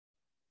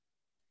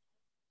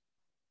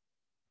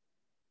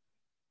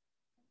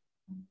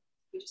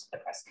just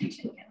press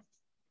continue.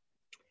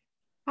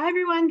 Hi,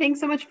 everyone. Thanks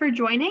so much for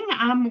joining.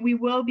 We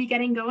will be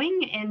getting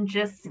going in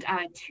just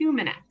 2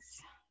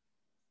 minutes.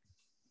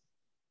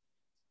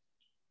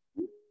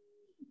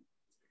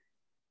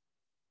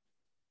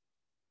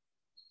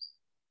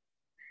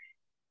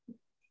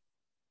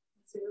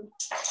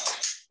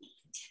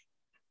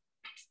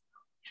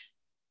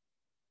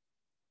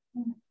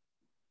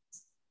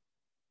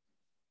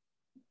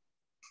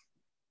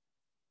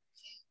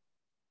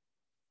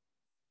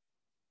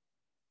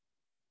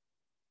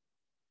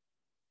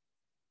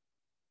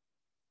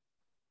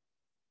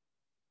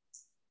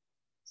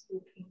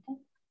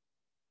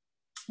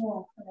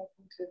 Yeah, and I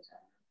painted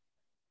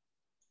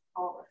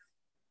all of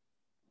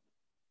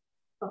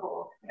the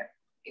whole here.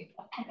 Okay.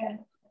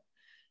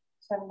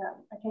 So I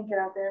can't get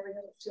out there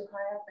because it's too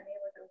high up and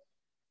able to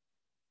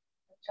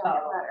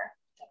giant ladder.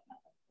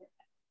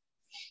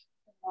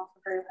 I'm also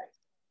very like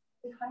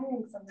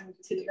hiring someone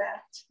to do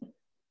that.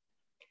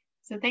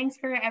 So thanks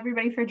for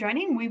everybody for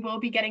joining. We will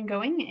be getting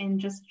going in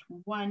just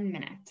 1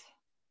 minute.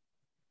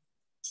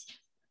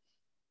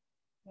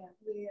 Yeah,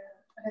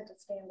 I had to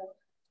stand up,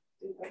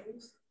 do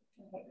those.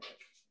 Right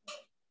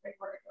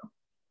where I go.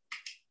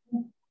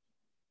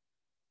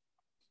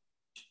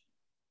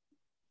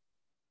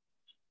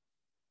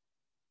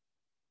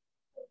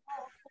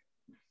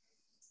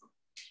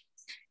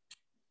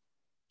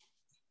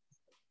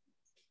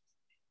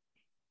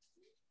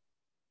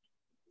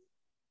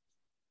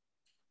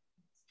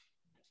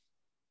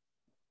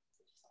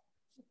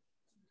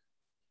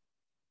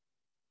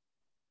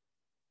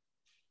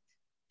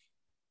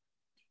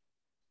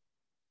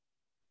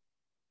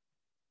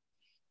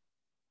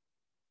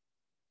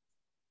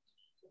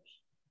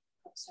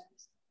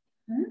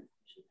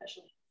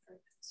 Especially for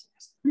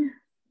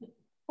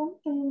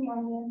something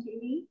on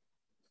TV.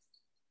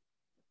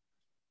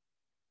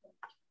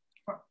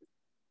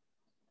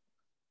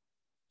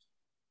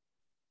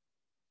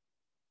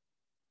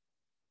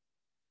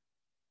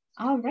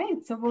 All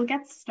right, so we'll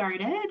get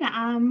started.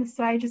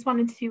 So I just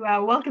wanted to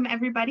welcome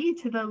everybody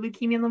to the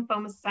Leukemia and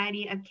Lymphoma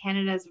Society of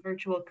Canada's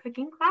virtual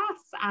cooking class.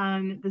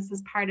 This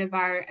is part of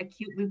our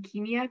Acute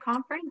Leukemia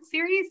Conference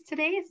series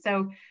today.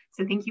 So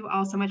thank you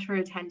all so much for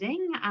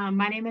attending.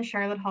 My name is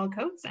Charlotte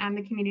Hall-Coates. I'm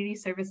the Community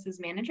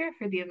Services Manager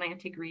for the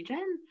Atlantic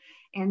region.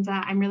 And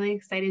I'm really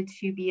excited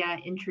to be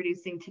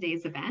introducing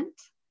today's event.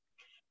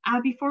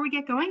 Before we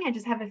get going, I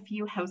just have a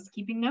few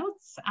housekeeping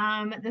notes.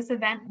 This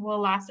event will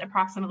last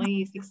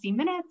approximately 60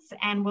 minutes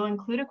and will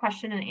include a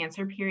question and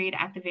answer period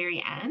at the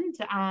very end.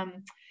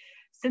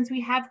 Since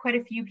we have quite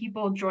a few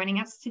people joining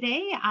us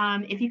today,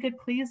 if you could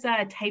please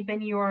type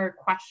in your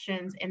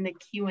questions in the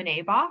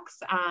Q&A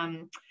box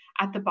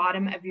at the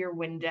bottom of your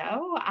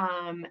window,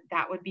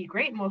 that would be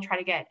great, and we'll try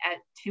to get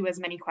to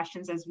as many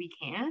questions as we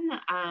can.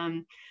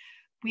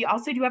 We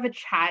also do have a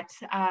chat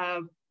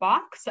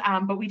box,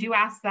 but we do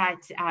ask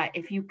that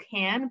if you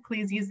can,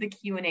 please use the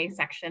Q&A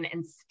section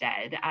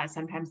instead.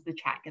 Sometimes the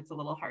chat gets a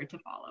little hard to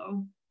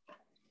follow.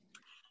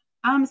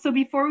 So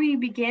before we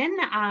begin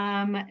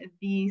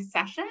the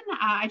session,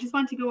 I just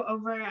want to go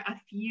over a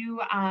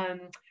few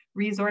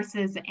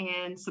resources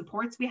and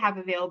supports we have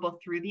available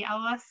through the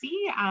LLSC,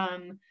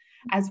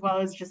 as well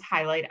as just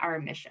highlight our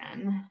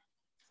mission.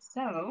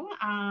 So,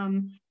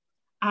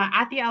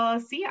 at the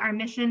LLC, our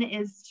mission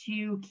is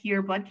to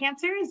cure blood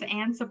cancers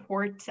and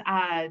support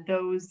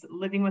those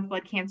living with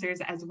blood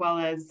cancers, as well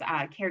as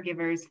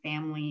caregivers,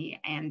 family,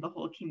 and the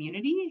whole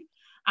community.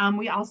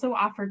 We also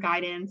offer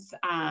guidance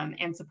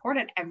and support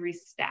at every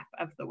step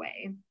of the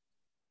way.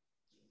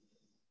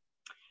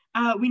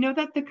 We know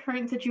that the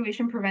current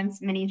situation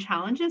presents many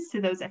challenges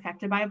to those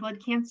affected by blood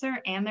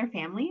cancer and their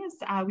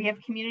families. We have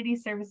community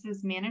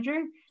services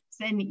managers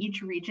in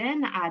each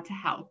region to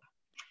help.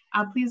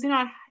 Please do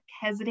not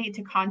hesitate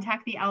to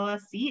contact the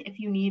LLSC if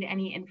you need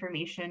any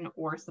information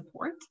or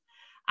support.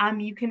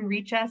 You can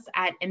reach us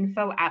at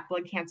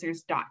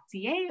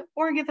info@bloodcancers.ca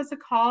or give us a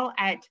call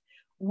at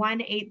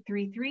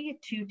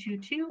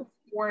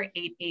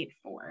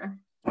 1-833-222-4884.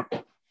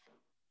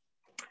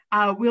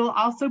 We'll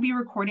also be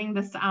recording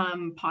this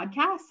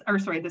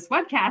this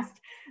webcast.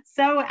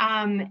 So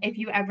if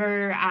you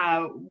ever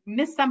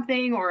miss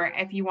something, or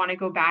if you want to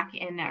go back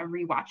and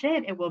rewatch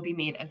it, it will be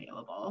made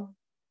available.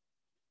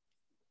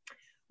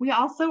 We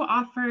also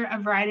offer a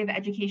variety of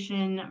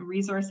education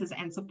resources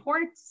and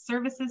support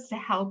services to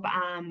help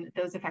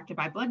those affected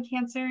by blood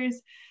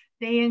cancers.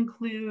 They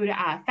include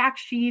fact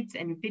sheets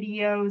and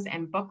videos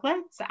and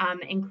booklets,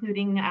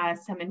 including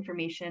some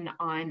information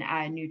on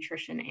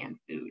nutrition and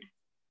food.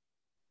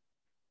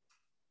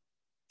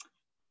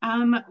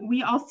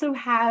 We also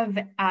have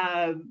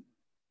a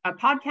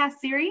podcast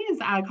series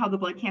called The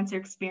Blood Cancer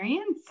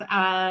Experience,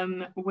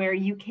 where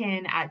you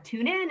can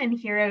tune in and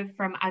hear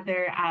from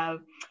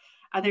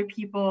other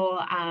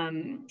people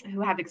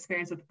who have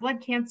experience with blood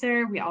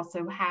cancer. We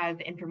also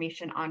have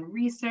information on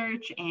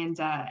research and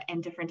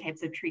different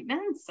types of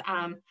treatments.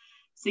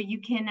 So you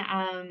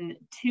can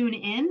tune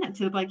in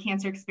to the Blood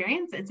Cancer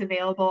Experience. It's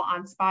available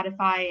on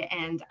Spotify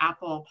and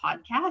Apple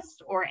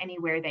Podcasts, or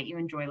anywhere that you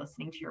enjoy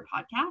listening to your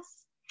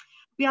podcasts.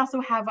 We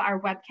also have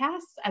our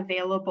webcasts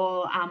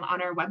available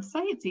on our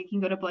website. So you can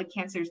go to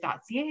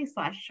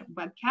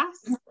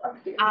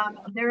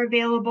bloodcancers.ca/webcasts. They're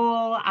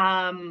available,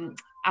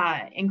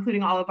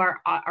 including all of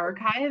our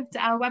archived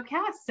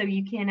webcasts. So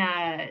you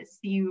can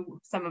see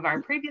some of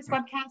our previous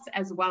webcasts,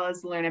 as well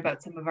as learn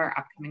about some of our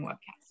upcoming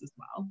webcasts as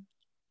well.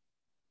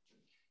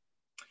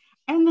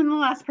 And then the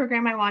last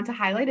program I want to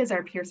highlight is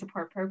our peer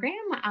support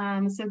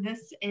program. So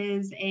this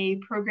is a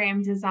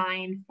program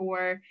designed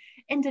for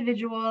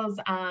individuals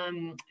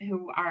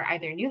who are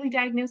either newly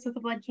diagnosed with a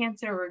blood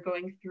cancer or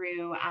going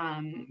through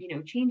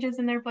changes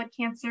in their blood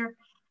cancer,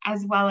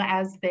 as well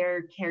as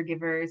their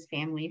caregivers,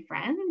 family,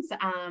 friends.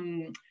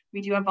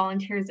 We do have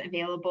volunteers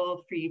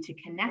available for you to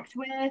connect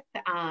with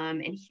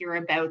and hear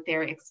about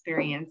their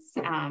experience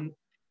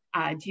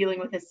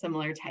dealing with a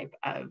similar type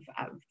of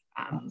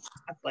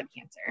blood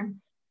cancer.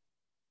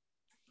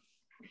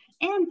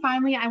 And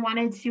finally, I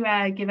wanted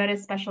to give out a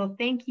special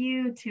thank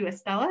you to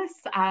Astellas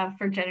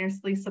for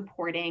generously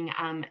supporting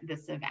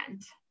this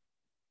event.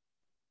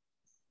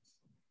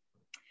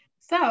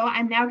 So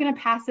I'm now going to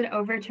pass it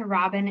over to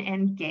Robyn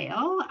and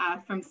Gail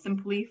from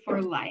Simply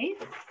for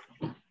Life.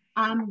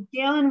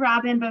 Gail and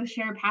Robyn both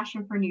share a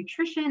passion for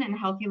nutrition and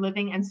healthy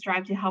living and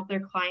strive to help their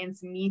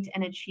clients meet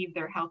and achieve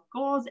their health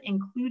goals,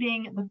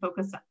 including the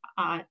focus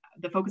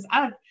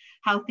of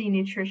healthy,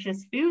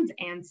 nutritious foods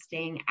and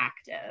staying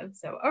active.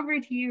 So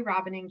over to you,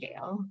 Robyn and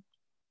Gail.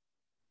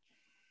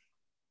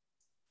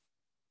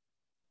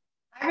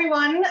 Hi,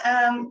 everyone.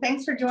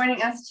 Thanks for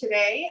joining us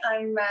today.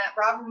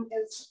 Robyn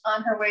is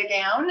on her way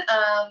down.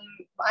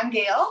 I'm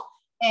Gail,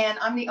 and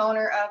I'm the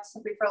owner of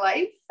Simply for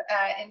Life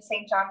in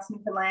St. John's,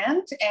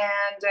 Newfoundland.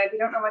 And if you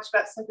don't know much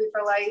about Simply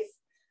for Life,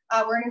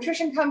 we're a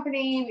nutrition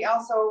company. We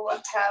also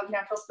have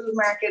natural food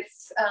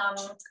markets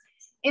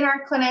in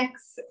our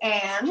clinics.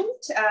 And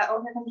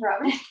oh, here comes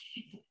Robyn.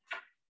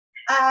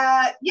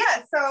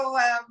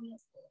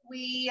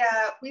 We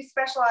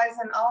specialize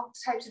in all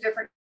types of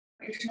different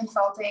nutrition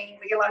consulting.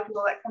 We get a lot of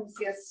people that come to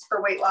see us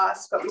for weight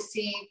loss, but we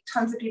see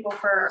tons of people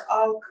for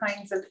all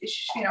kinds of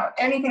issues,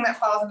 anything that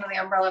falls under the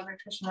umbrella of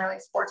nutrition, really,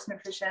 sports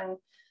nutrition,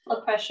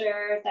 blood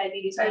pressure,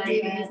 diabetes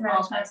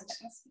management,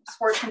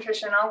 sports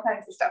nutrition, all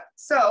kinds of stuff.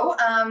 So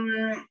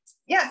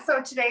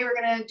so today we're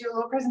going to do a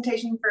little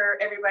presentation for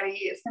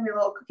everybody. It's going to be a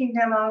little cooking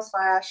demo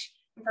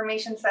 /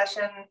 information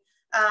session.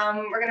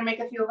 We're going to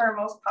make a few of our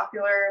most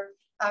popular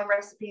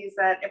recipes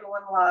that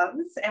everyone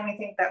loves, and we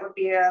think that would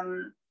be a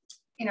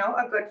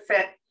good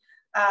fit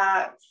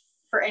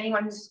for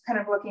anyone who's kind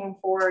of looking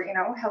for,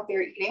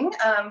 healthier eating.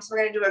 So we're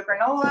going to do a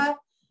granola,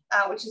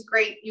 which is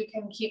great. You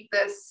can keep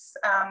this,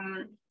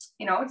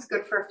 it's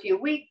good for a few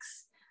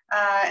weeks.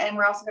 And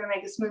we're also going to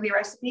make a smoothie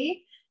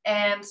recipe.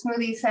 And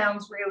smoothie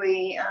sounds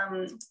really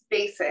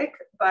basic,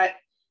 but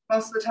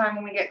most of the time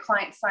when we get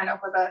clients sign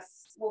up with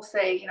us, we'll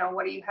say,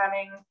 what are you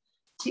having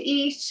to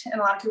eat?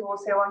 And a lot of people will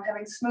say, well, I'm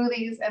having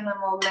smoothies. And then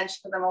we'll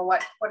mention to them, well,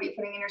 what are you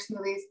putting in your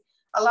smoothies?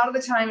 A lot of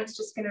the time, it's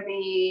just going to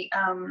be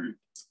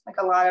like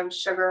a lot of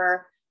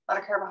sugar, a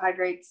lot of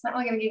carbohydrates. It's not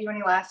really going to give you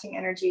any lasting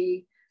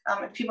energy.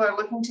 If people are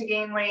looking to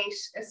gain weight,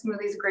 a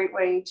smoothie is a great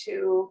way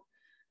to,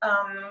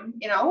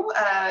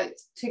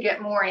 to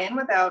get more in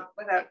without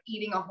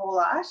eating a whole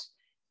lot.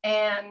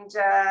 And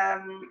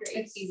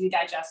it's easy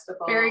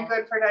digestible. Very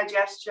good for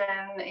digestion.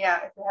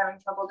 Yeah, if you're having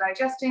trouble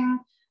digesting,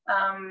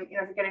 if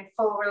you're getting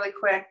full really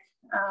quick.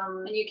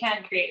 And you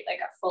can create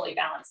like a fully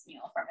balanced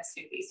meal from a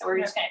smoothie. So we're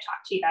just going to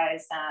talk to you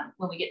guys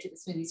when we get to the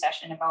smoothie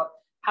session about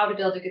how to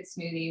build a good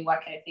smoothie,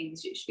 what kind of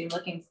things you should be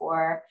looking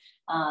for.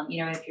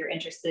 If you're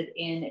interested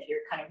in, if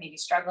you're kind of maybe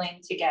struggling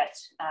to get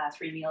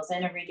 3 meals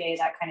in every day,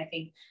 that kind of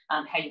thing,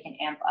 how you can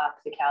amp up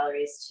the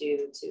calories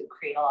to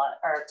create a lot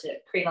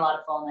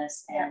of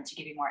fullness and to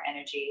give you more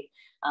energy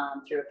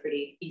through a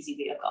pretty easy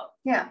vehicle.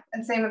 Yeah,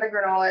 and same with the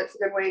granola. It's a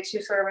good way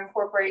to sort of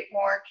incorporate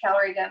more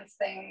calorie dense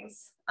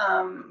things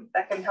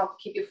that can help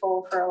keep you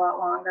full for a lot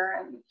longer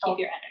and keep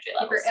your energy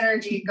levels. Keep your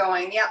energy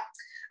going. Yeah.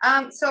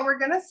 So we're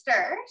going to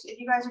start, if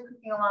you guys are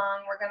cooking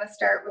along, we're going to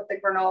start with the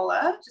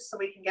granola just so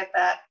we can get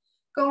that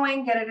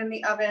going, get it in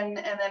the oven.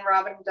 And then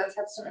Robyn does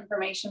have some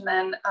information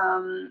then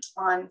on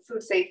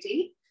food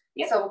safety.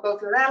 Yep. So we'll go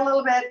through that a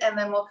little bit and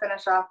then we'll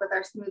finish off with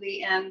our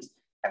smoothie. And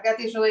I've got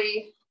these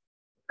really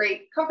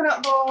great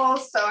coconut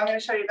bowls. So I'm going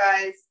to show you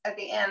guys at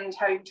the end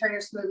how you can turn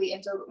your smoothie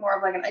into more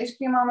of like an ice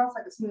cream, almost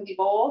like a smoothie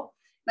bowl.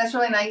 And that's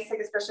really nice, like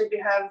especially if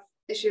you have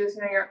issues,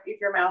 if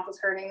your mouth is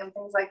hurting and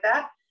things like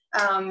that.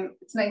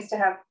 It's nice to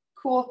have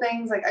cool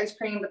things like ice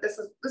cream, but this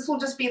will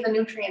just be the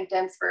nutrient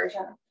dense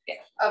version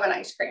of an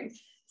ice cream.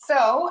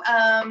 So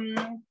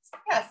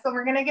so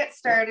we're gonna get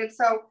started.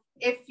 So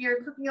if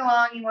you're cooking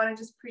along, you want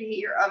to just preheat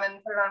your oven,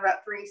 put it on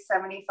about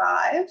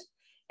 375,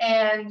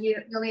 and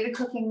you'll need a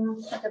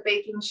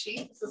baking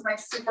sheet. This is my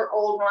super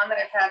old one that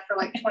I've had for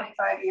like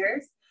 25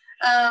 years.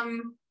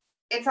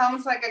 It's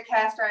almost like a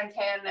cast iron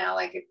pan now,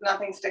 like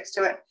nothing sticks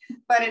to it.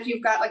 But if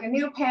you've got like a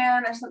new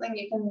pan or something,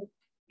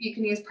 you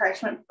can use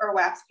parchment or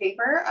wax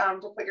paper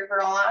to put your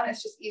granola on.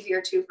 It's just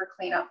easier too for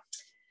cleanup.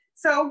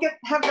 So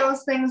have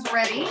those things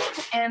ready.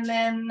 And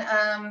then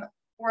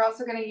we're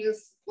also going to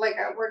use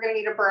we're gonna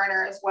need a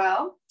burner as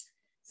well.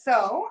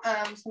 So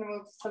I'm just gonna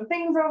move some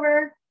things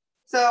over.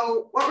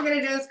 So what we're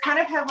gonna do is kind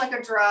of have like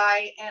a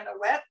dry and a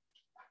wet.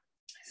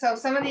 So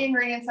some of the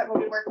ingredients that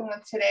we'll be working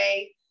with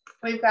today,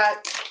 we've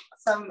got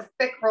some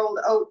thick rolled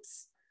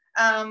oats.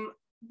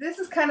 This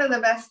is kind of the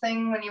best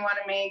thing when you want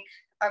to make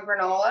a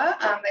granola.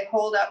 They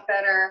hold up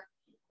better.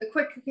 The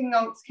quick cooking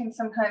oats can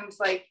sometimes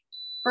like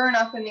burn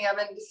up in the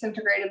oven,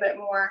 disintegrate a bit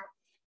more.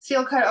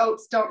 Steel cut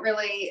oats don't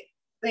really,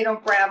 they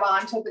don't grab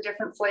onto the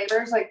different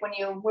flavors. Like when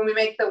we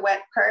make the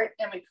wet part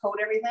and we coat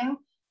everything,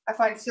 I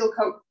find steel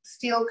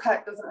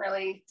cut doesn't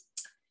really,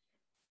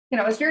 you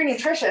know, it's very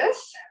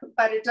nutritious,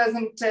 but it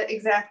doesn't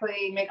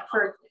exactly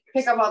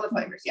pick up all the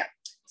flavors. Yeah.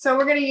 So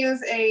we're going to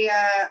use a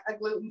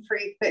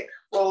gluten-free thick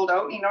rolled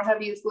oat. You don't have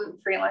to use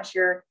gluten-free unless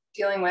you're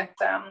dealing with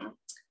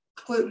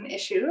gluten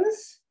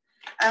issues.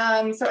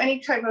 So any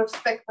type of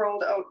thick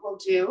rolled oat will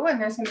do.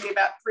 And there's going to be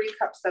about 3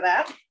 cups of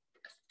that.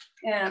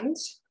 And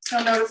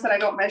you'll notice that I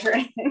don't measure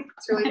anything.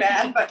 It's really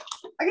bad, but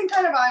I can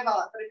kind of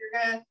eyeball it. But if you're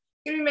going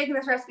to be making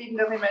this recipe, you can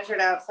definitely measure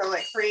it out. So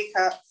like 3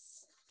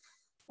 cups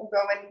will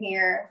go in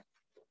here.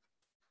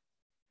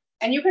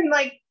 And you can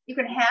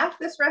half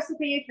this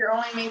recipe if you're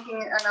only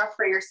making enough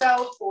for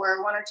yourself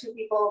or 1 or 2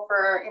 people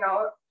for, you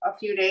know, a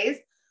few days.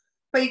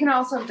 But you can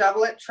also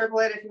double it, triple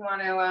it if you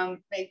want to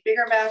make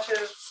bigger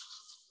batches.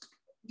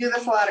 Do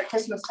this a lot at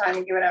Christmas time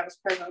and give it out as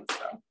presents.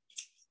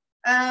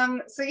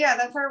 So yeah,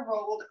 that's our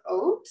rolled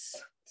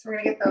oats. So we're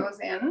gonna get those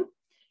in.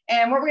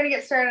 And what we're gonna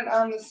get started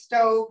on the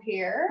stove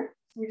here.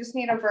 We just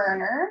need a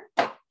burner.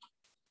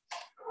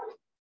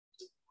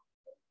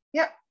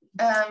 Yep.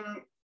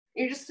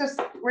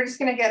 We're just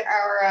gonna get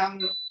our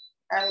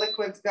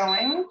liquids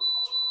going.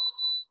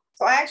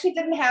 So I actually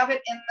didn't have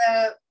it in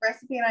the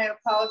recipe and I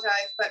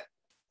apologize, but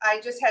I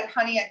just had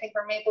honey, I think,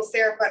 or maple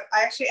syrup, but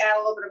I actually add a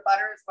little bit of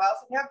butter as well.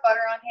 So if you have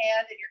butter on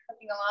hand and you're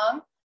cooking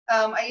along,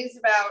 I use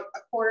about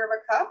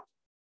 1/4 cup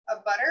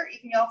of butter. You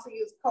can also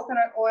use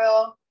coconut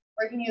oil,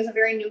 or you can use a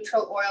very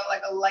neutral oil,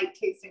 like a light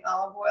tasting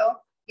olive oil.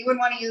 You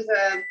wouldn't want to use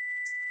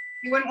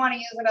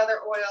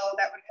another oil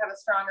that would have a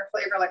stronger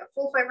flavor, like a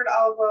full flavored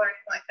olive oil or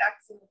anything like that,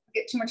 because you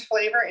get too much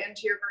flavor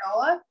into your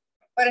granola.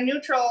 But a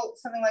neutral,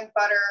 something like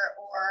butter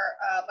or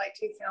light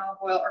tasting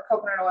olive oil or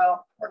coconut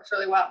oil works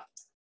really well.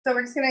 So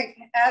we're just gonna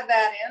add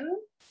that in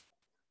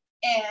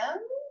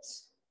and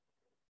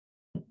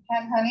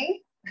add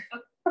honey.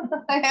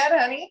 I had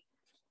honey.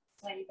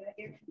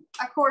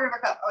 1/4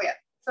 cup, oh yeah.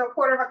 So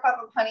 1/4 cup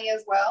of honey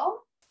as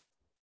well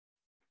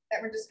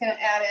that we're just gonna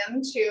add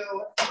in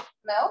to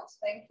melt,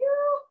 thank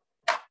you.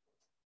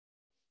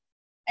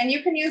 And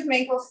you can use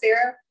maple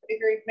syrup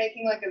if you're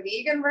making like a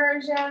vegan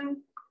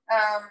version.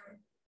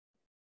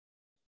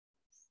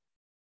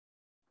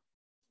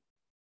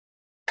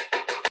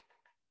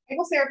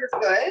 Maple syrup is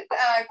good.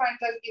 I find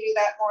it does give you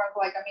that more of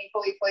like a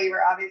mapley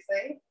flavor,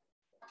 obviously.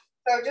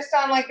 So just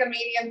on like a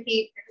medium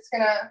heat, you're just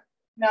gonna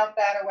melt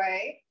that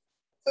away.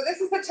 So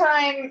this is the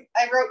time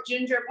I wrote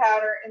ginger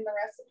powder in the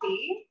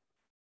recipe.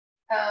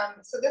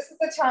 So this is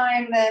the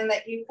time then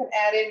that you can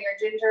add in your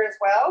ginger as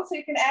well. So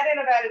you can add in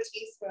about a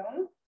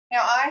teaspoon.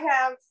 Now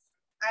I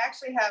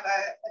actually have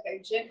a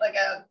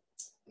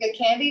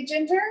candied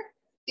ginger.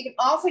 You can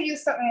also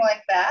use something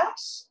like that.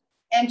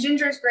 And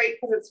ginger is great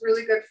because it's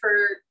really good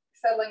for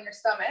settling your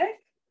stomach.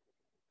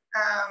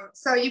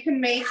 So you can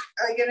make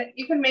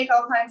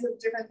all kinds of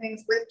different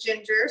things with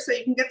ginger. So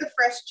you can get the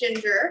fresh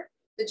ginger,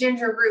 the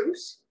ginger root.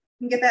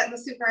 You can get that in the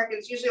supermarket.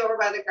 It's usually over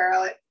by the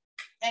garlic.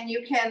 And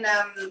you can,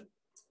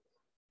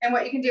 and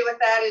what you can do with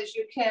that is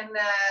you can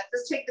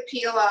just take the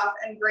peel off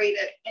and grate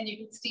it, and you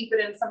can steep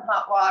it in some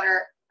hot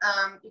water.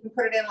 You can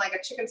put it in like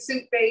a chicken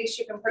soup base.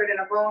 You can put it in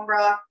a bone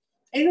broth.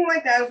 Anything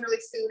like that is really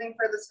soothing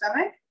for the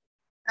stomach.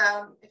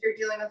 If you're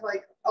dealing with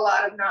like a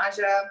lot of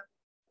nausea,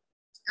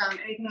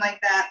 anything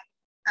like that,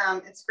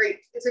 it's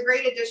great. It's a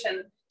great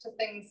addition to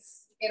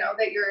things, you know,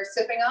 that you're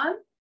sipping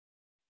on.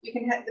 You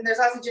can have, and there's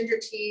also ginger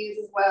teas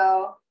as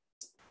well.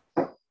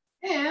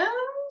 And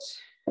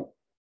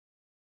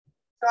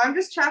so I'm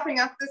just chopping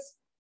up this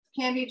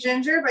candied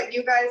ginger, but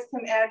you guys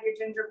can add your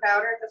ginger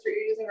powder if that's what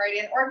you're using right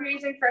in, or if you're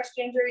using fresh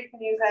ginger, you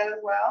can use that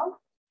as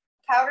well.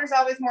 Powder is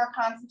always more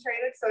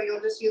concentrated, so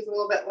you'll just use a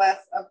little bit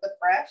less of the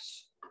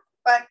fresh.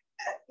 But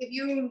if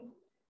you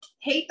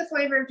hate the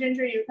flavor of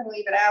ginger, you can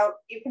leave it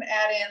out. You can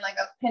add in like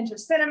a pinch of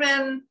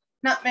cinnamon,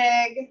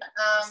 nutmeg,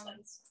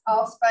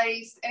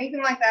 allspice,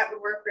 anything like that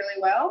would work really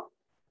well.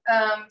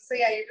 So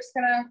yeah, you're just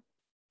gonna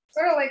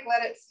sort of like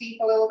let it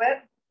steep a little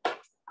bit.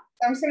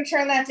 So I'm just gonna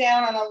turn that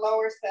down on a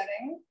lower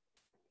setting.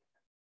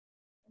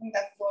 I think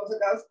that's as low as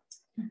it goes.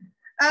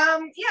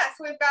 Yeah,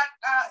 so we've got,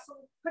 so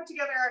we'll put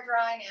together our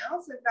dry now.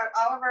 So we've got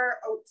all of our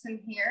oats in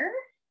here.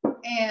 And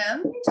I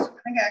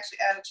think I actually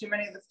added too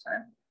many this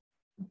time.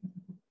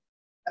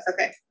 That's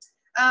okay.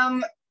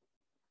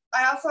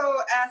 I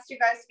also asked you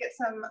guys to get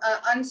some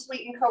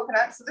unsweetened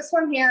coconut. So this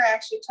one here I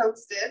actually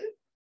toasted.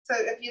 So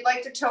if you'd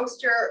like to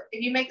toast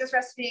if you make this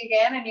recipe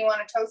again and you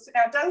want to toast it,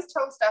 now it does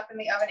toast up in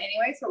the oven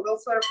anyway, so it will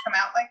sort of come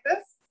out like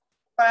this.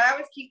 But I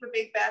always keep a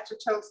big batch of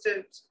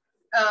toasted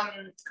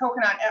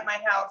coconut at my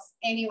house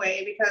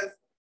anyway, because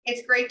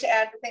it's great to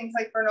add to things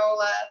like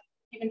granola.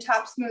 You can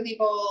top smoothie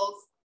bowls.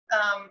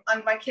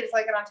 My kids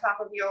like it on top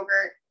of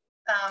yogurt.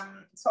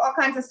 So all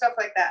kinds of stuff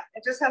like that.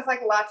 It just has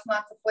like lots and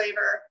lots of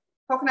flavor.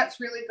 Coconut's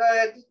really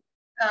good.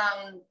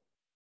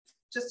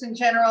 Just in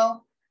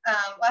general,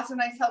 lots of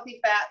nice healthy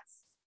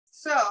fats.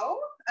 So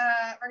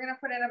we're gonna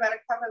put in about a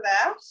cup of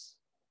that.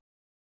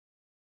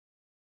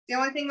 The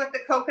only thing with the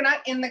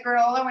coconut in the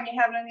granola when you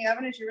have it in the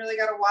oven is you really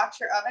got to watch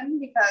your oven,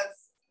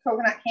 because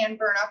coconut can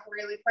burn up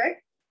really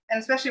quick. And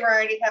especially where I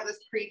already have this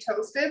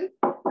pre-toasted,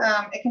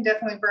 it can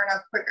definitely burn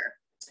up quicker.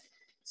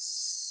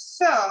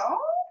 So,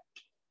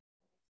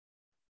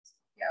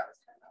 yeah.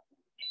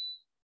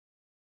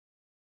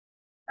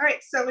 All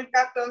right, so we've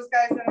got those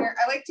guys in there.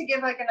 I like to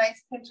give like a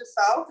nice pinch of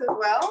salt as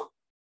well.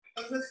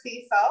 This is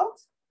sea salt.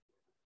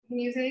 You can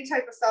use any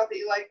type of salt that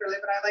you like really,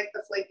 but I like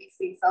the flaky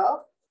sea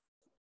salt.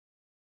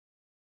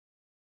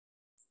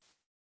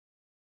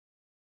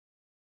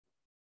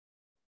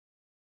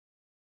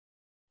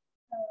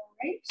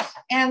 Right.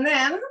 And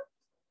then,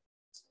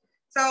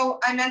 so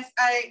when I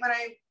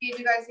gave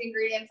you guys the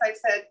ingredients, I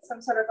said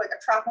some sort of like a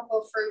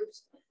tropical fruit,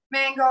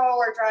 mango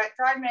or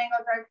dried mango,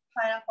 dried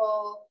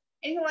pineapple,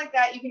 anything like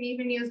that. You can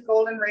even use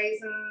golden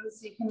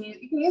raisins. You can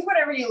use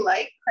whatever you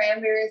like.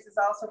 Cranberries is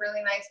also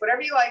really nice.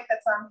 Whatever you like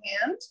that's on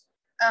hand.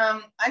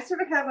 I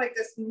sort of have like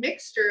this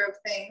mixture of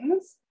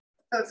things.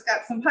 So it's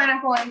got some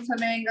pineapple and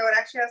some mango. It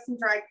actually has some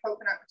dried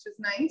coconut, which is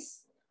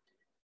nice.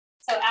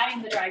 So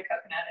adding the dried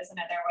coconut is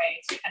another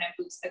way to kind of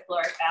boost the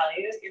caloric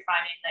value if you're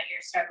finding that you're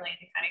struggling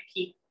to kind of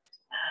keep,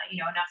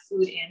 enough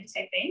food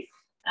intake.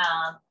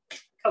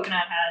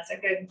 Coconut has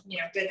a good,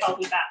 good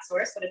healthy fat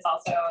source, but it's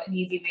also an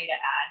easy way to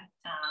add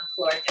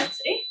caloric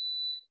density.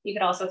 You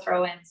could also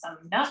throw in some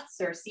nuts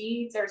or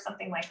seeds or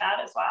something like that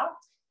as well.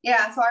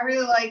 Yeah, so I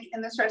really like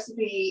in this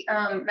recipe,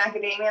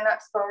 macadamia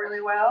nuts go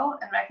really well,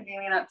 and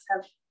macadamia nuts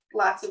have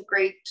lots of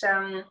great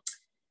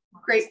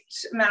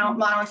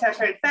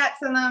monounsaturated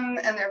fats in them,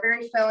 and they're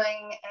very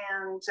filling,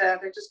 and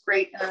they're just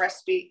great in a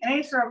recipe, in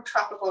any sort of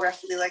tropical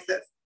recipe like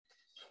this.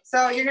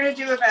 So you're going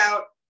to do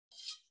about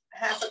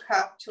half a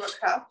cup to a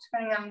cup,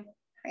 depending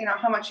on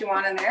how much you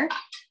want in there.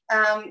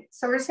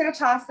 So we're just going to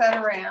toss that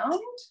around.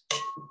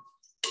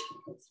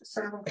 Just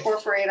sort of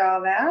incorporate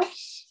all that.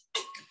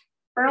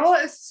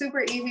 Granola is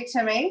super easy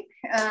to make.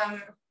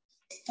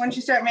 Once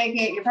you start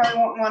making it, you probably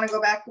won't want to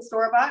go back to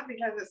store-bought,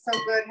 because it's so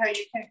good how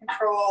you can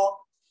control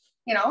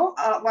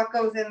what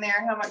goes in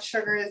there, how much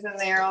sugar is in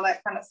there, all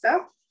that kind of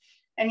stuff.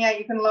 And yeah,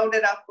 you can load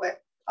it up with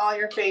all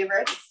your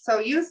favorites. So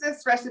use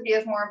this recipe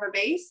as more of a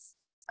base,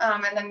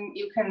 and then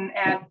you can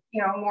add,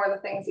 more of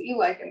the things that you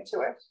like into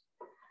it.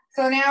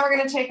 So now we're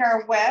going to take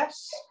our wet,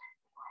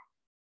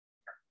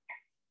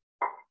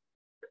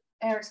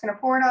 and we're just going to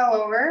pour it all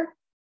over.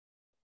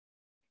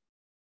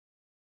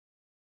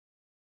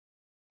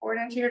 Pour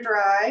it into your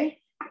dry.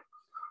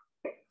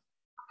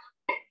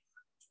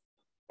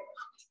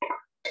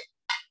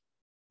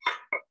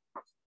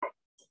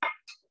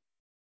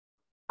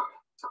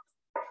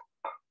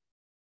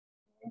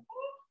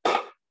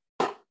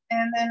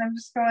 And then I'm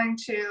just going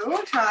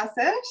to toss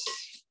it.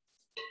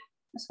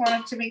 Just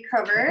want it to be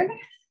covered.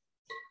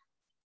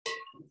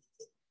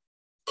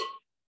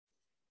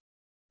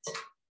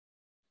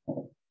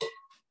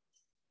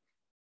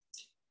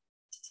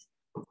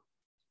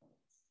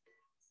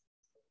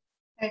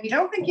 And if you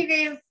don't think you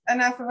gave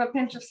enough of a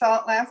pinch of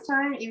salt last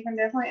time, you can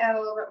definitely add a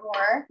little bit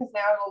more, because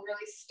now it'll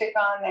really stick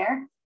on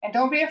there. And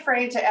don't be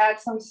afraid to add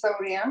some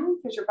sodium,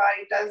 because your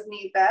body does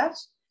need that.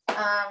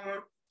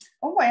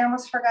 Oh, I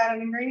almost forgot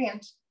an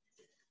ingredient.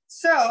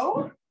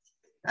 So,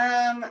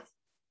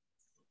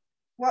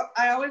 what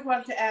I always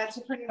love to add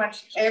to pretty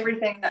much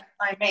everything that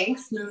I make,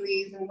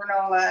 smoothies and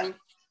granola. And,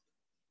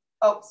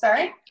 oh,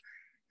 sorry.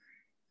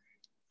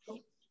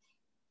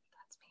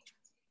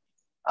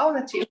 Oh,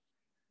 that's you.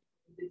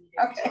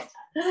 Okay.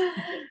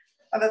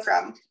 Oh, that's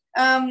Robyn.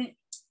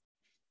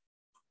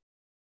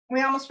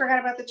 We almost forgot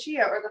about the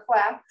chia or the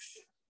flax.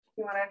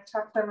 You want to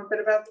talk to them a bit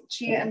about the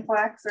chia and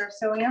flax or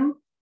psyllium?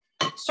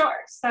 Sure.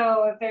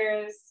 So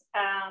there's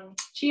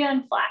chia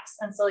and flax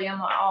and psyllium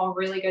are all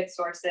really good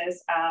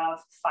sources of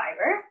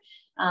fiber.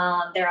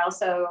 They're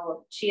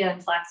also, chia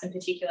and flax in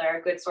particular,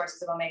 are good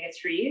sources of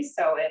omega-3s.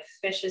 So if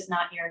fish is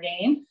not your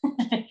game,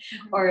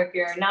 or if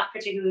you're not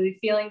particularly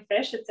feeling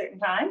fish at certain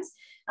times,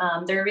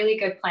 they're a really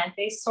good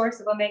plant-based source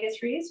of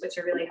omega-3s, which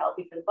are really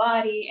healthy for the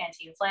body,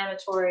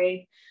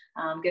 anti-inflammatory,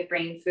 good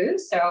brain food.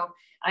 So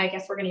I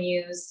guess we're going to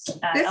use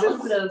a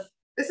little bit of...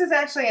 This is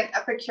actually an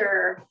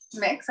Epicure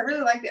mix. I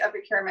really like the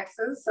Epicure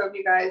mixes. So if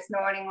you guys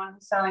know anyone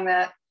who's selling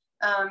that,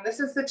 this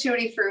is the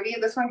Tutti Frutti.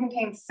 This one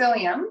contains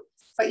psyllium,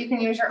 but you can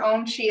use your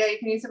own chia. You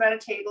can use about a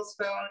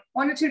tablespoon.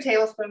 1 to 2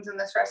 tablespoons in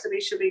this recipe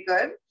should be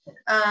good.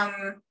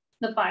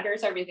 The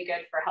fibers are really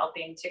good for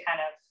helping to kind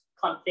of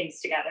clump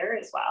things together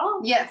as well.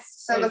 Yes.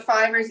 So the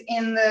fibers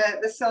in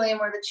the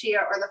psyllium or the chia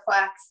or the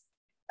flax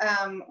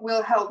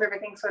will help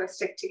everything sort of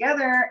stick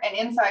together, and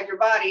inside your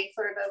body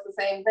sort of does the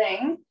same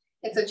thing.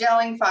 It's a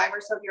gelling fiber,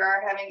 so if you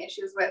are having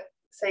issues with,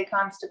 say,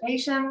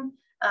 constipation,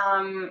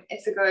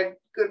 it's a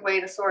good way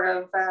to sort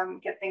of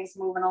get things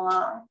moving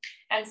along.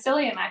 And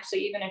psyllium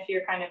actually, even if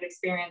you're kind of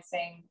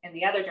experiencing in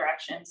the other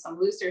direction some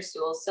looser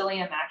stools,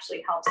 psyllium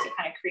actually helps to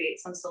kind of create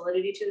some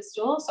solidity to the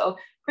stool. So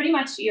pretty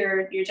much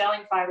your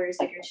gelling fibers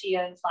like your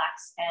chia and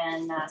flax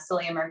and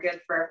psyllium are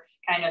good for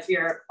kind of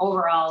your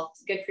overall,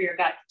 good for your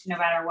gut, no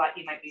matter what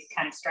you might be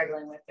kind of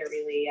struggling with. They're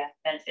really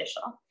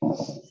beneficial.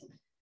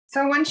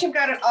 So once you've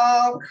got it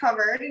all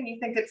covered and you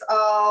think it's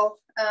all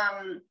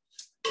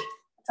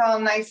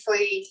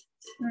nicely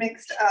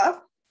mixed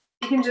up,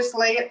 you can just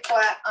lay it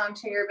flat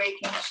onto your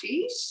baking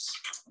sheet.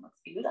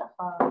 Looks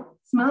beautiful.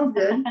 Smells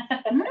good.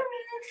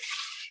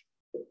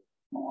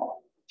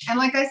 And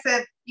like I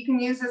said, you can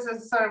use this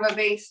as sort of a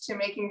base to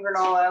making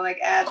granola, like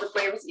add the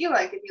flavors that you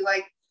like. If you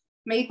like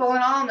maple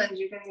and almonds,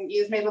 you can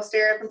use maple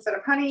syrup instead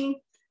of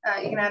honey.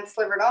 You can add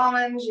slivered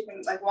almonds. You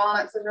can, like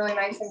walnuts is really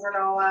nice in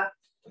granola.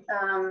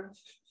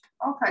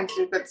 All kinds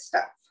of good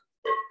stuff.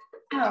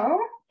 So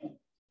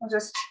we'll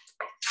just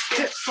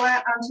get it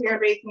flat onto your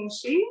baking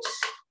sheet.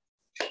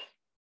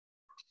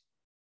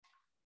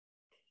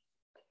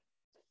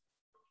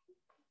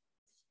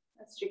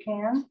 Best you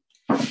can.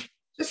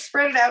 Just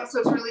spread it out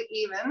so it's really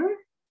even. I don't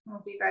know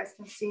if you guys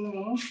can see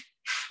me.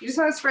 You just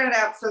want to spread it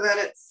out so that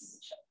it's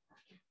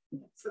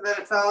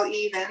all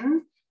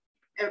even.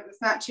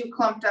 It's not too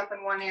clumped up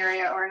in one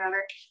area or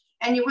another.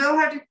 And you will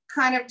have to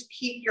kind of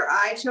keep your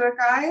eye to it,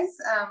 guys,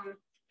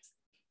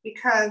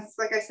 because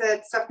like I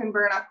said, stuff can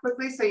burn up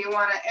quickly. So you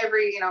want to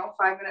every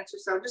 5 minutes or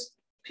so, just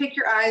pick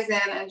your eyes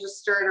in and just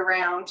stir it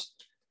around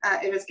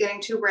if it's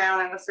getting too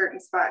brown in a certain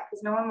spot,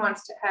 because no one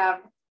wants to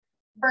have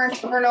burnt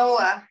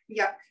granola.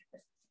 Yuck.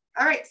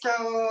 All right,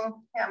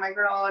 so yeah, my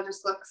granola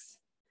just looks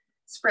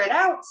spread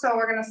out. So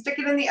we're gonna stick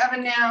it in the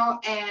oven now,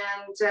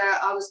 and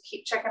I'll just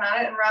keep checking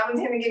on it. And Robyn's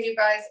gonna give you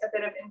guys a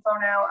bit of info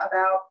now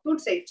about food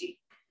safety.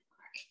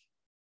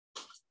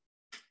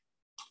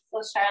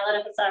 So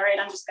Charlotte, if it's all right,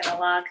 I'm just gonna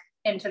log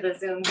into the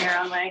Zoom here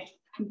on my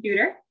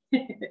computer.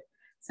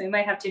 So we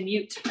might have to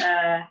mute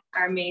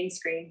our main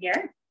screen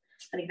here.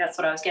 I think that's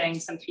what I was getting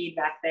some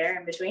feedback there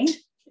in between.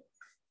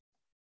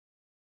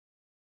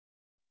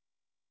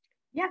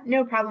 Yeah,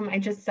 no problem. I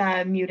just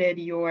muted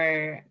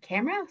your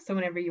camera, so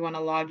whenever you want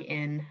to log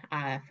in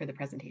for the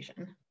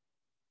presentation.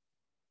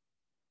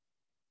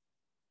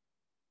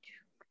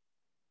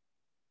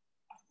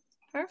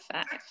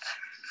 Perfect.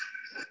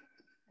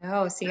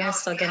 Oh, so you guys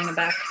still getting it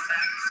back?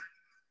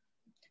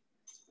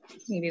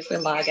 Maybe if we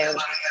log out.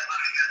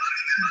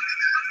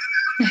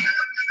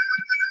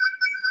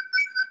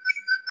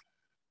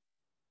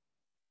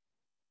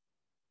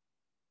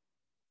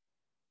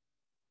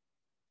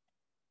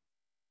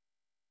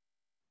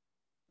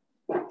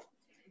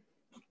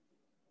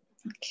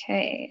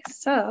 Okay,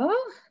 so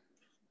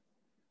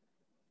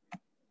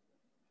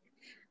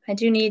I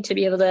do need to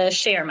be able to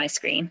share my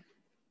screen.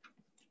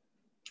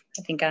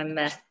 I think I'm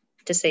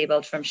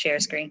disabled from share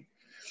screen.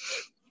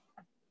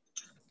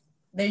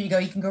 There you go.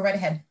 You can go right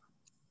ahead.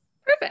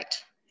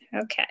 Perfect.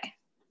 Okay.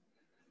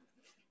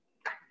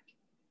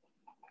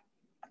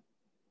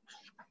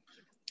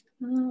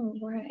 All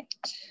right.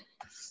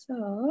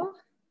 So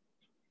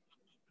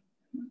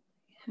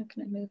how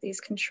can I move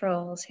these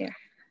controls here?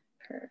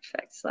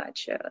 Perfect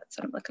slideshow. That's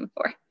what I'm looking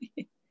for.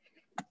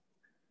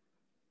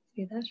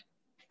 See that?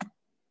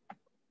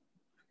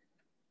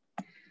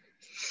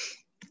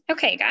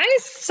 Okay,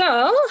 guys,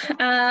 so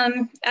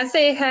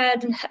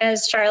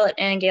as Charlotte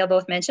and Gail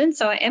both mentioned,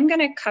 so I am going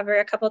to cover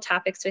a couple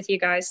topics with you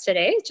guys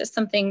today, just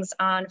some things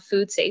on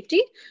food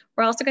safety.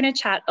 We're also going to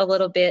chat a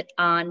little bit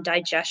on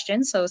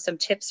digestion, so some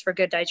tips for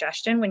good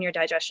digestion when your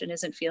digestion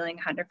isn't feeling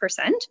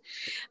 100%.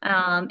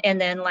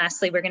 And then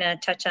lastly, we're going to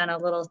touch on a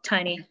little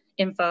tiny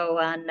info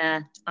on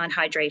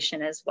hydration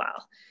as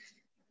well.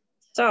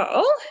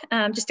 So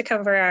just to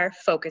cover our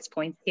focus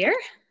points here,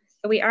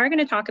 so we are going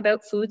to talk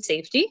about food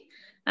safety.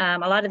 A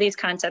lot of these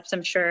concepts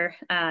I'm sure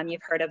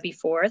you've heard of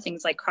before,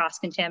 things like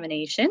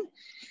cross-contamination.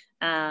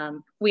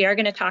 We are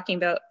going to talk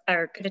about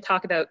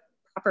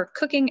proper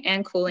cooking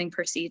and cooling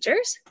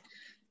procedures,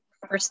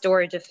 proper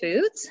storage of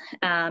foods,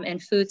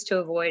 and foods to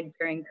avoid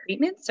during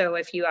treatment. So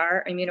if you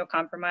are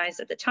immunocompromised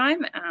at the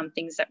time,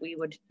 things that we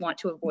would want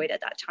to avoid at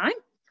that time.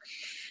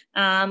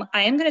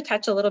 I am going to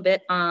touch a little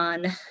bit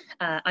on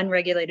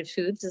unregulated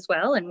foods as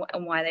well and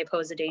why they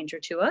pose a danger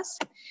to us.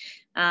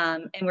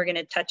 And we're going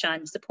to touch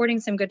on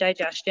supporting some good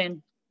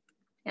digestion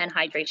and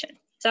hydration.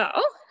 So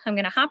I'm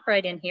going to hop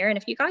right in here. And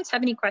if you guys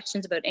have any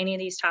questions about any of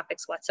these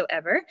topics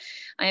whatsoever,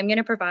 I am going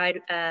to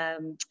provide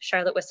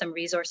Charlotte with some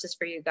resources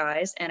for you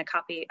guys and a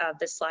copy of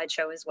this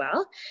slideshow as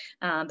well.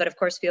 But of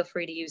course, feel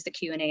free to use the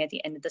Q&A at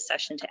the end of the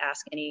session to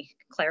ask any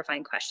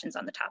clarifying questions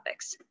on the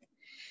topics.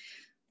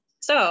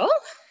 So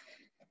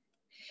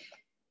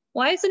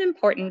why is it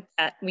important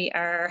that we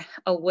are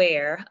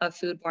aware of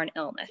foodborne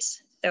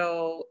illness?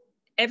 So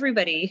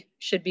everybody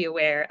should be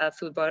aware of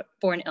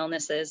foodborne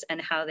illnesses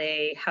and how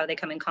they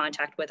come in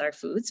contact with our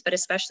foods, but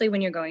especially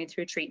when you're going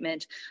through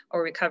treatment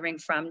or recovering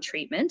from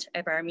treatment,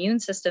 if our immune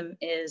system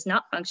is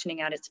not functioning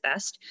at its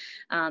best,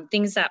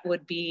 things that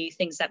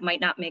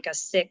might not make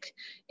us sick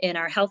in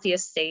our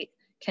healthiest state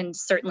can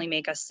certainly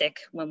make us sick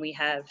when we're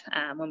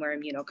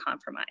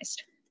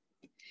immunocompromised.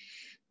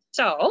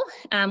 So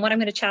what I'm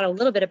going to chat a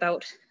little bit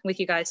about with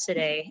you guys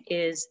today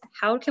is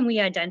how can we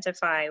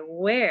identify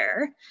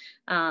where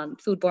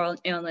foodborne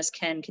illness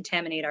can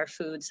contaminate our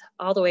foods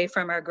all the way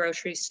from our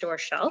grocery store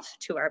shelf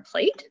to our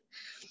plate.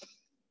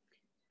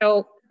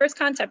 So first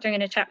concept I'm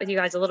going to chat with you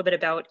guys a little bit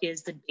about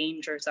is the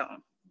danger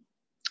zone.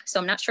 So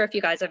I'm not sure if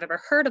you guys have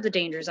ever heard of the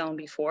danger zone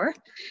before,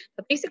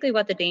 but basically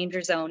what the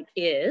danger zone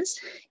is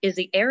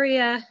the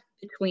area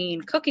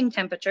between cooking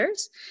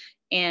temperatures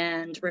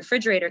and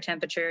refrigerator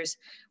temperatures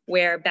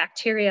where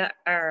bacteria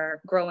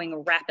are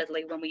growing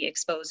rapidly when we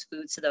expose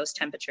foods to those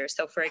temperatures.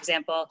 So for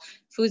example,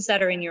 foods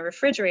that are in your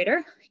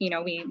refrigerator,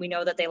 we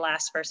know that they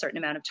last for a certain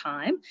amount of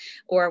time,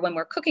 or when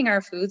we're cooking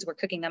our foods, we're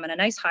cooking them at a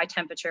nice high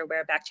temperature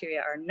where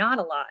bacteria are not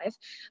alive,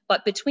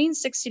 but between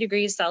 60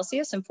 degrees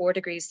Celsius and 4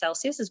 degrees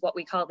Celsius is what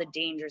we call the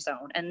danger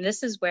zone. And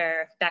this is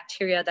where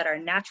bacteria that are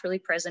naturally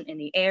present in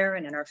the air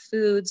and in our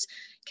foods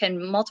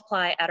can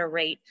multiply at a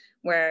rate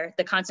where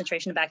the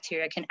concentration of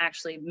bacteria can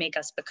actually make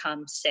us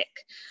become sick.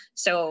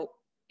 So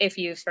if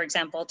you, for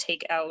example,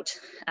 take out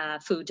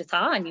food to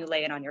thaw and you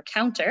lay it on your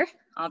counter,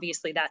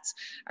 obviously that's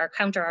our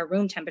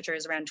room temperature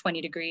is around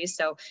 20 degrees.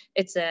 So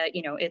it's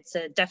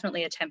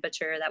definitely a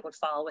temperature that would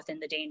fall within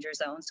the danger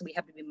zone. So we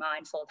have to be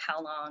mindful of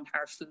how long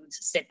our foods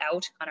sit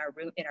out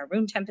in our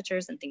room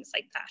temperatures and things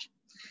like that.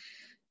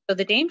 So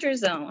the danger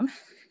zone,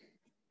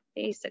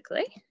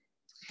 basically,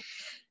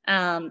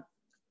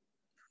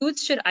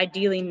 foods should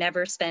ideally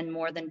never spend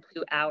more than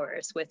 2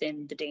 hours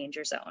within the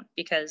danger zone,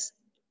 because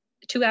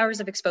 2 hours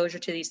of exposure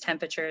to these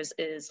temperatures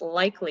is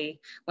likely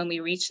when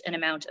we reach an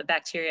amount of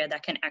bacteria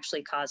that can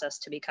actually cause us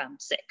to become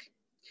sick.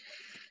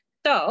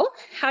 So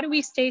how do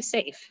we stay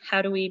safe?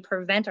 How do we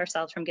prevent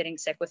ourselves from getting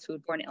sick with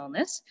foodborne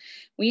illness?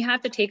 We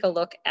have to take a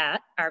look at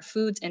our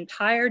food's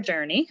entire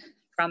journey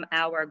from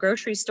our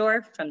grocery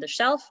store, from the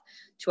shelf,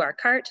 to our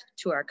cart,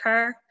 to our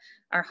car,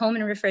 our home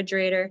and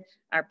refrigerator,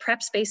 our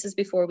prep spaces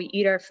before we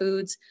eat our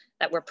foods,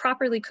 that we're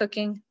properly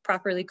cooking,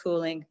 properly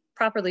cooling,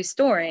 properly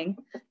storing,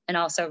 and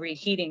also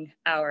reheating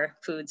our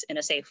foods in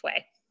a safe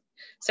way.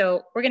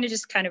 So we're going to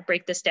just kind of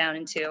break this down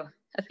into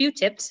a few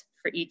tips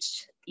for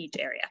each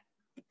area.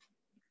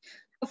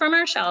 From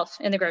our shelf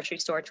in the grocery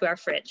store to our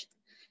fridge,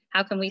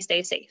 how can we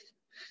stay safe?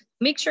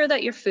 Make sure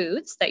that your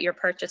foods that you're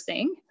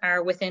purchasing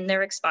are within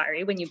their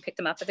expiry when you pick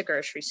them up at the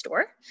grocery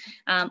store.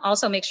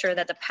 Also make sure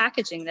that the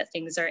packaging that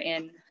things are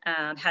in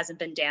hasn't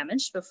been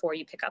damaged before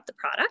you pick up the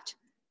product.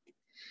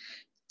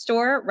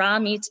 Store raw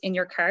meats in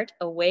your cart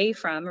away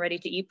from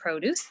ready-to-eat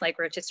produce like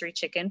rotisserie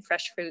chicken,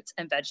 fresh fruits,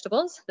 and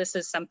vegetables. This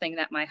is something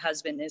that my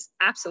husband is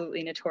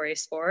absolutely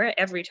notorious for.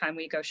 Every time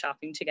we go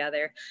shopping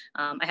together,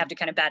 I have to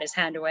kind of bat his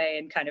hand away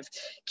and kind of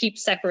keep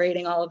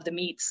separating all of the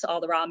meats,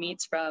 all the raw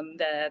meats from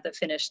the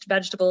finished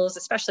vegetables,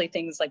 especially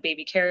things like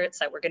baby carrots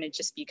that we're going to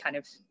just be kind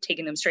of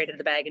taking them straight out of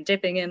the bag and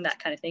dipping in, that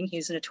kind of thing.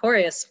 He's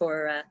notorious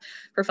for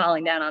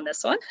falling down on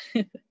this one.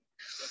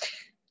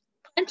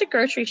 Plan to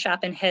grocery shop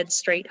and head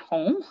straight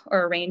home,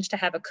 or arrange to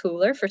have a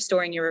cooler for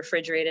storing your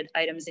refrigerated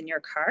items in your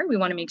car. We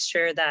want to make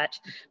sure that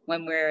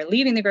when we're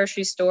leaving the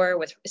grocery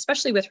store,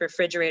 especially with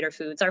refrigerator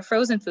foods, our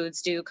frozen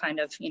foods do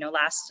kind of,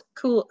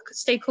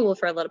 stay cool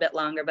for a little bit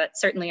longer, but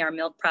certainly our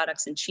milk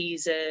products and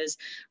cheeses,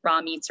 raw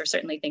meats are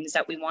certainly things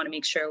that we want to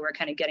make sure we're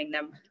kind of getting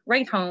them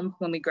right home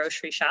when we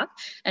grocery shop.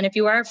 And if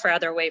you are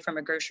farther away from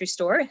a grocery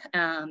store,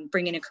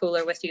 bringing a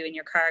cooler with you in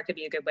your car could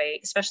be a good way,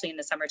 especially in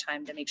the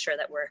summertime, to make sure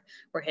that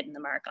we're hitting the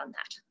mark on that.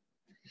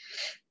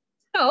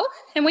 So,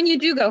 and when you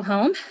do go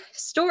home,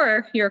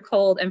 store your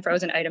cold and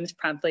frozen items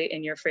promptly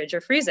in your fridge or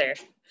freezer.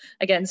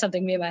 Again,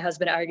 something me and my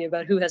husband argue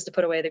about who has to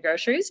put away the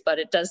groceries, but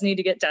it does need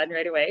to get done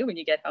right away when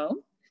you get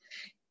home.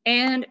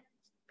 And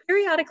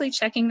periodically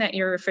checking that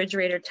your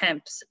refrigerator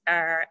temps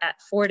are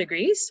at 4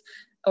 degrees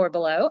or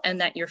below,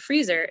 and that your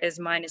freezer is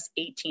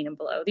 -18 and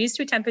below. These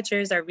two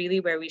temperatures are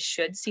really where we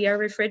should see our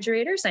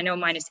refrigerators. I know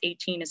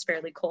 -18 is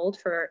fairly cold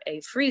for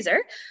a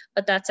freezer,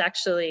 but that's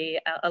actually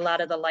a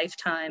lot of the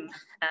lifetime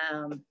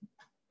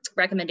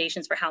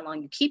recommendations for how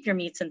long you keep your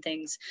meats and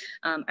things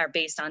are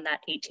based on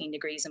that 18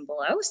 degrees and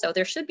below. So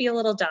there should be a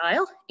little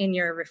dial in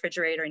your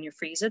refrigerator and your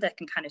freezer that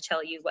can kind of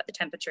tell you what the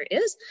temperature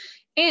is.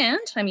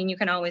 And I mean, you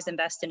can always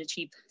invest in a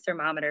cheap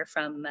thermometer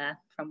from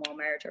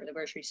Walmart or the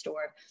grocery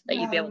store that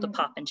you'd be able to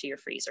pop into your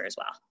freezer as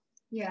well.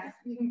 Yeah,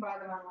 you can buy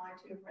them online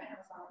too from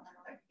Amazon, and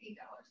they're like $8.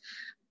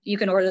 You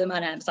can order them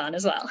on Amazon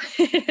as well.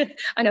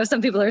 I know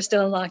some people are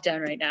still in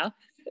lockdown right now.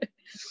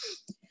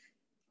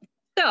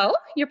 So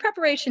your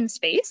preparation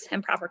space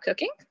and proper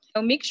cooking.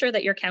 So make sure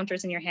that your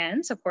counters and your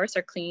hands, of course,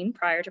 are clean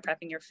prior to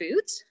prepping your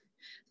foods.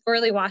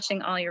 Thoroughly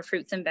washing all your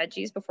fruits and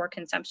veggies before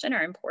consumption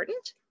are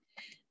important.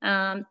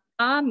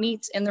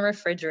 Meats in the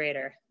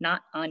refrigerator,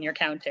 not on your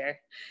counter.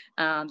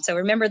 So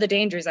remember the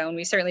danger zone.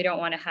 We certainly don't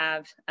want to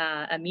have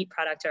a meat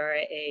product or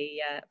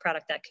a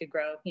product that could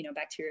grow,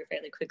 bacteria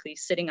fairly quickly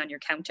sitting on your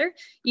counter.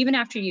 Even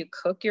after you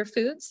cook your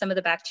food, some of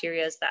the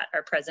bacteria that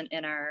are present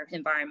in our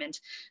environment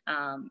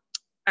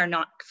are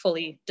not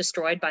fully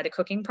destroyed by the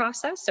cooking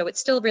process. So it's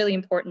still really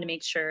important to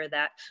make sure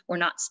that we're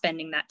not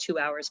spending that 2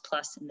 hours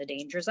plus in the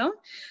danger zone.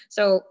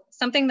 So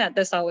something that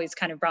this always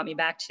kind of brought me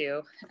back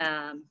to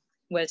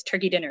was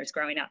turkey dinners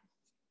growing up.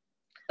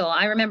 So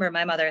I remember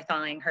my mother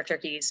thawing her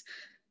turkeys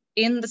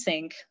in the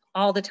sink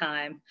all the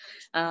time,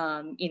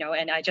 and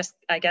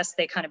I guess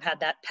they kind of had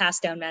that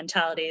passed down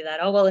mentality that,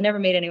 oh, well, it never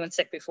made anyone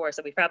sick before,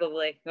 so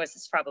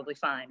it's probably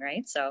fine,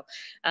 right? So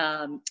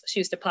she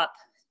used to pop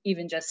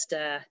even just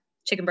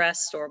chicken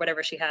breast or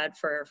whatever she had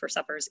for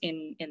suppers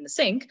in the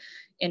sink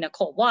in a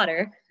cold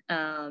water,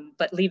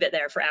 but leave it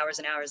there for hours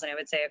and hours. And I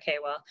would say, okay,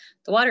 well,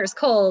 the water is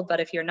cold, but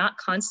if you're not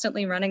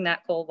constantly running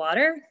that cold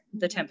water,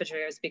 the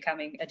temperature is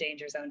becoming a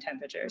danger zone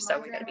temperature. So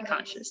we got to be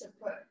conscious. To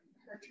put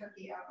her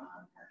turkey out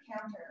on her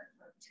counter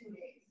for 2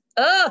 days.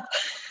 Oh!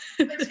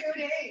 For 2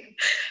 days.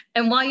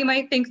 And while you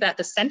might think that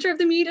the center of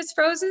the meat is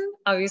frozen,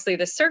 obviously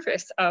the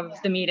surface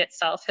of the meat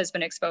itself has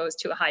been exposed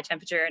to a high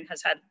temperature and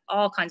has had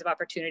all kinds of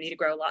opportunity to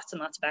grow lots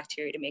and lots of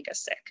bacteria to make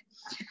us sick.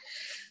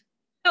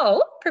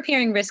 So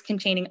preparing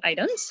risk-containing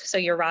items, so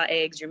your raw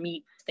eggs, your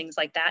meat, things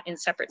like that in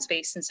separate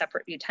space and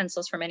separate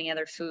utensils from any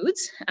other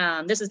foods.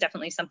 This is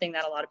definitely something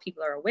that a lot of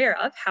people are aware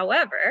of.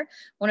 However,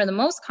 one of the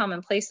most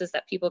common places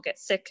that people get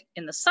sick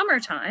in the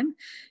summertime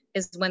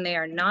is when they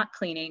are not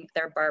cleaning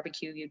their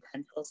barbecue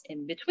utensils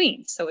in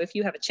between. So if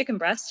you have a chicken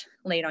breast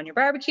laid on your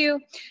barbecue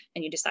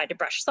and you decide to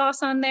brush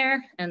sauce on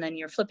there, and then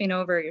you're flipping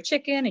over your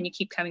chicken and you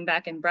keep coming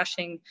back and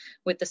brushing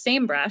with the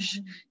same brush,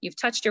 you've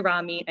touched your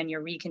raw meat and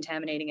you're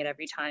recontaminating it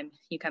every time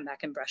you come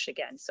back and brush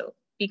again. So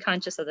be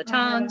conscious of the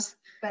tongs.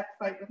 That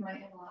fight with my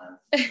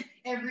in-laws.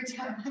 Every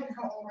time I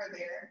go over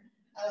there,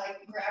 I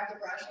grab the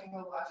brush and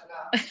go wash it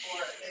off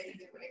before they can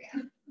do it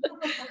again.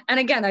 And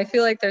again, I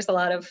feel like there's a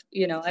lot of,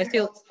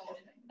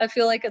 I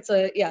feel like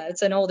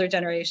it's an older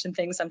generation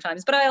thing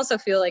sometimes, but I also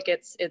feel like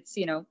it's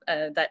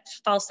that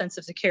false sense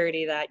of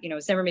security that,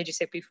 it's never made you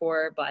sick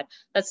before, but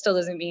that still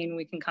doesn't mean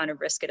we can kind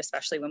of risk it,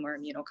 especially when we're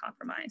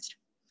immunocompromised.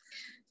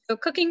 So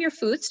cooking your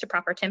foods to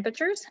proper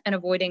temperatures and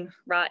avoiding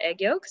raw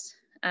egg yolks.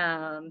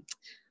 I'm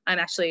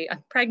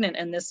pregnant,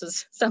 and this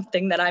is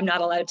something that I'm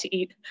not allowed to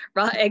eat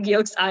raw egg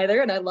yolks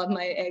either. And I love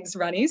my eggs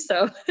runny,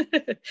 so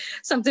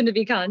something to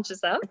be conscious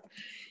of.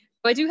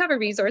 So I do have a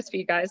resource for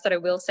you guys that I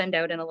will send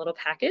out in a little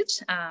package.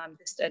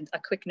 Just a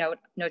quick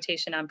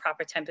notation on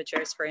proper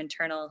temperatures for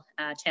internal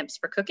temps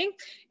for cooking.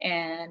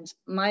 And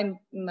my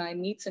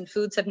meats and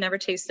foods have never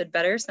tasted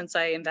better since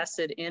I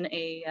invested in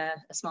a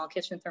small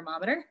kitchen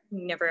thermometer.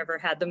 Never ever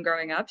had them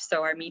growing up.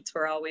 So our meats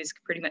were always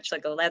pretty much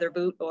like a leather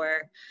boot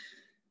or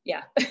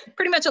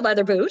pretty much a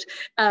leather boot.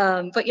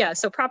 But yeah,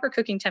 so proper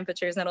cooking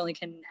temperatures not only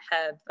can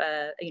have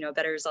a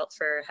better result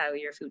for how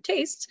your food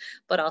tastes,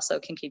 but also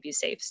can keep you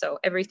safe. So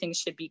everything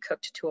should be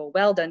cooked to a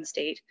well done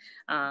state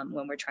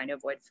when we're trying to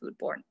avoid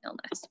foodborne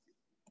illness.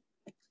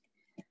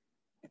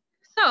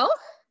 So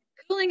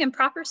cooling and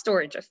proper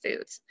storage of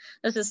foods.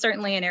 This is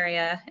certainly an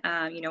area,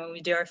 when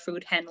we do our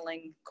food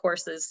handling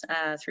courses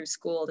through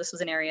school, this was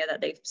an area that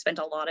they've spent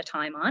a lot of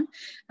time on.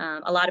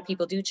 A lot of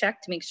people do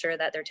check to make sure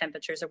that their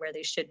temperatures are where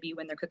they should be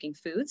when they're cooking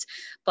foods,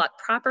 but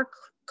proper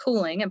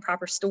cooling and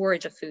proper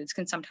storage of foods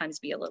can sometimes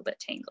be a little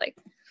bit tangly.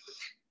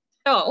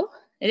 So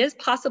it is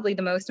possibly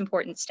the most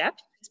important step.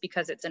 It's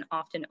because it's an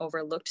often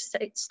overlooked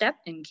step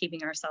in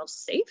keeping ourselves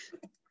safe.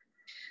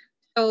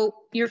 So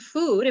your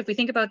food, if we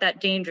think about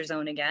that danger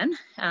zone again,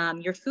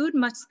 your food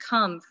must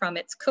come from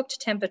its cooked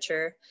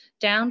temperature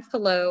down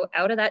below,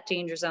 out of that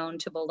danger zone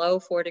to below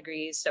 4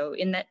 degrees. So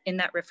in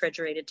that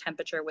refrigerated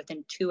temperature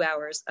within 2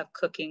 hours of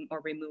cooking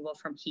or removal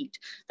from heat.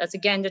 That's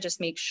again to just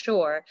make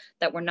sure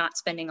that we're not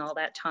spending all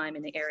that time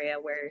in the area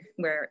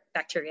where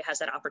bacteria has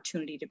that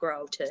opportunity to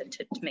grow to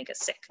make us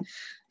sick.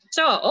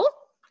 So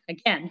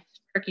again,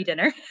 turkey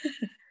dinner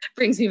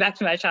brings me back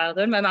to my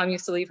childhood. My mom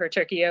used to leave her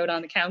turkey out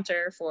on the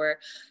counter for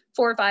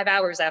 4 or 5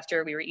 hours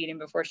after we were eating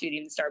before she'd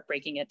even start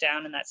breaking it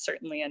down. And that's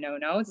certainly a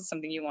no-no. It's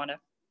something you want to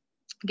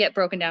get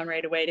broken down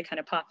right away to kind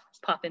of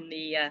pop in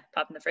the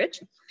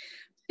fridge.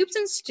 Soups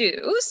and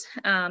stews,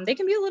 they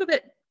can be a little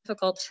bit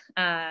difficult.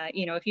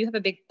 If you have a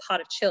big pot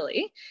of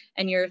chili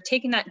and you're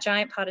taking that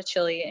giant pot of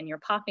chili and you're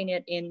popping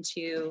it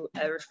into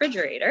a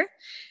refrigerator,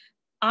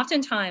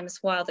 oftentimes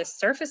while the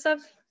surface of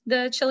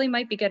the chili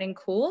might be getting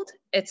cooled,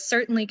 it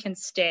certainly can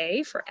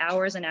stay for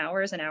hours and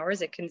hours and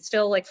hours. It can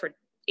still, like for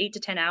 8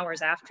 to 10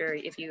 hours after,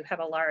 if you have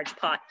a large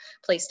pot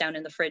placed down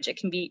in the fridge, it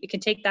can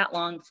take that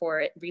long for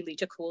it really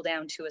to cool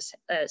down to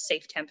a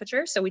safe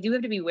temperature. So we do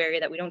have to be wary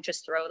that we don't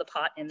just throw the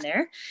pot in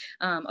there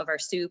of our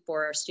soup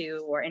or our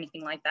stew or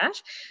anything like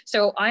that.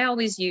 So I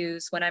always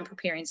use, when I'm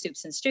preparing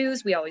soups and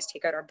stews, we always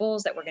take out our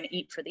bowls that we're going to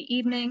eat for the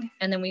evening,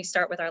 and then we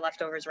start with our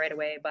leftovers right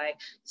away by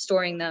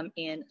storing them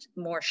in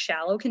more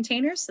shallow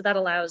containers. So that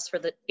allows for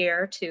the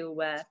air to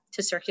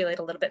to circulate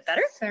a little bit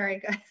better. Sorry,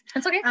 guys.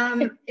 That's okay.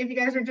 If you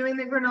guys are doing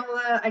the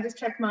granola, I just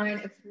checked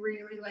mine. It's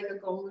really like a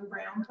golden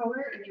brown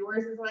color. If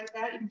yours is like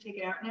that, you can take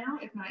it out now.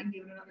 If not, you can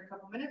give it another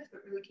couple minutes,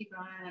 but really keep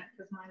an eye on it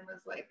because mine was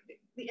like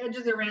the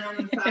edges around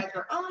and sides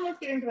were almost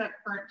getting to that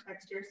burnt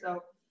texture.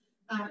 So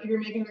if you're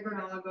making the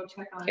granola, go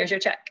check on it. Here's your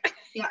check.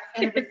 Yeah,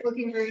 and if it's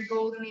looking very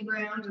goldeny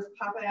brown, just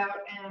pop it out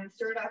and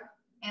stir it up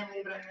and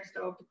leave it on your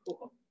stove to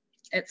cool.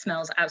 It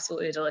smells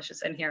absolutely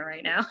delicious in here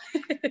right now.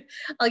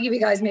 I'll give you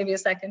guys maybe a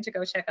second to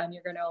go check on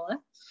your granola.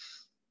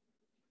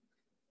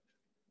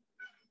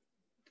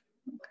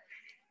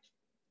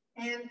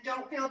 And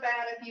don't feel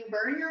bad if you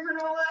burn your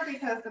granola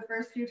because the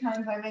first few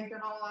times I make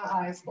granola,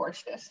 I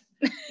scorched it.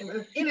 It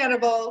was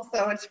inedible,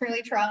 so it's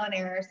really trial and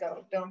error.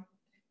 So don't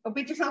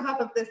beat yourself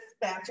up if this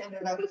batch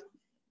ended up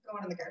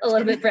going in the garbage. A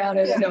little bit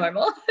browner than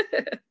normal.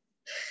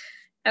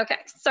 Okay,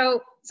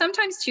 so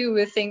sometimes too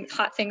with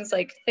hot things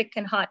like thick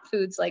and hot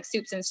foods like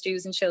soups and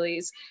stews and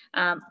chilies,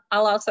 I'll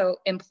also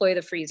employ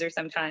the freezer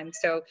sometimes.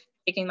 So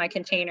taking my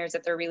containers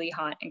if they're really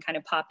hot and kind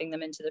of popping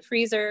them into the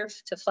freezer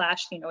to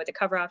flash, you know, with the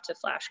cover off to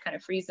flash, kind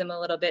of freeze them a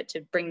little bit to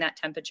bring that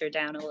temperature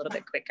down a little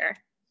bit quicker.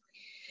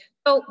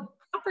 So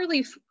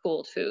properly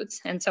cooled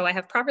foods. And so I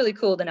have properly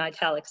cooled in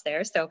italics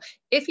there. So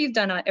if you've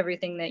done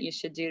everything that you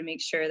should do to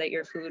make sure that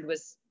your food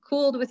was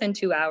cooled within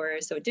 2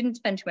 hours, so it didn't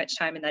spend too much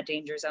time in that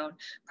danger zone,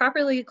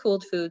 properly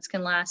cooled foods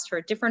can last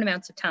for different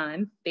amounts of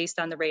time based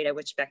on the rate at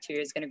which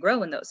bacteria is going to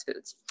grow in those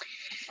foods.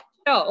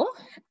 So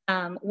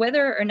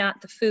whether or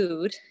not the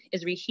food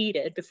is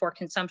reheated before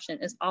consumption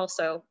is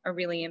also a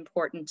really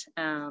important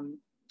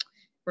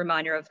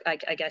reminder of,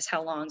 I guess,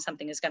 how long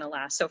something is going to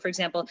last. So for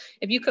example,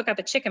 if you cook up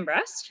a chicken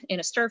breast in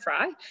a stir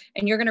fry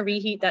and you're going to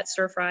reheat that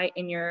stir fry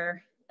in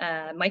your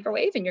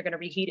microwave and you're going to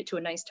reheat it to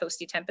a nice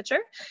toasty temperature,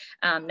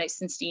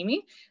 nice and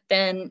steamy,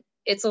 then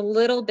it's a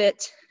little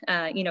bit,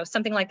 you know,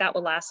 something like that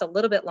will last a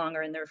little bit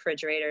longer in the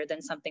refrigerator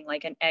than something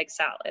like an egg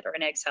salad or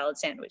an egg salad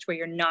sandwich where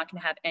you're not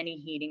going to have any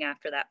heating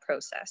after that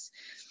process.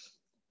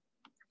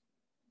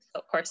 So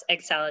of course,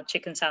 egg salad,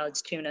 chicken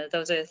salads, tuna,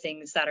 those are the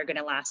things that are going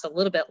to last a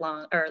little bit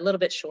long or a little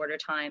bit shorter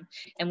time.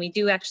 And we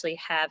do actually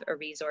have a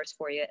resource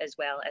for you as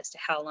well as to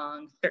how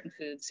long certain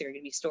foods are going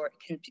to be stored,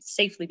 can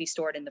safely be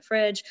stored in the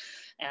fridge.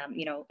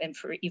 You know, and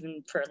for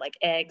even for like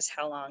eggs,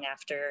 how long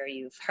after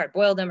you've hard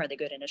boiled them, are they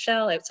good in a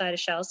shell, outside a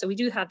shell? So we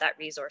do have that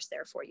resource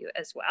there for you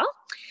as well.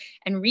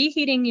 And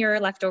reheating your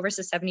leftovers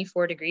to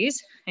 74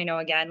 degrees. I know,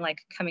 again,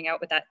 like coming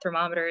out with that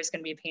thermometer is going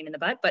to be a pain in the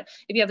butt, but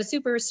if you have a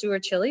super stew or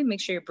chili, make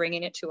sure you're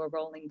bringing it to a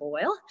rolling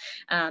boil.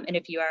 And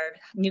if you are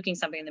nuking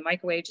something in the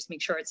microwave, just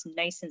make sure it's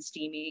nice and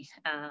steamy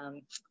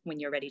when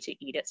you're ready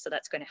to eat it. So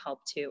that's going to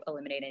help to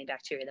eliminate any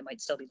bacteria that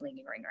might still be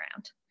lingering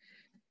around.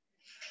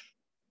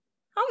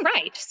 All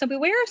right, so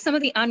beware of some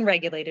of the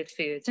unregulated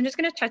foods. I'm just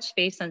going to touch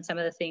base on some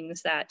of the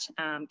things that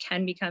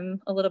can become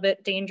a little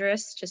bit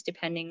dangerous, just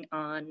depending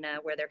on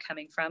where they're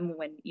coming from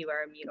when you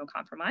are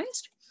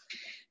immunocompromised.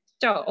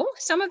 So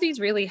some of these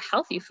really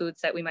healthy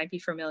foods that we might be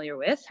familiar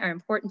with are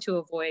important to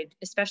avoid,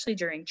 especially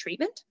during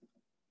treatment.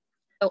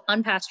 So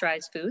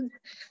unpasteurized foods.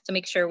 So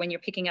make sure when you're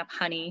picking up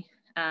honey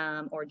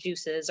or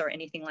juices or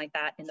anything like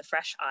that in the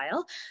fresh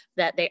aisle,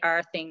 that they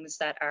are things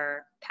that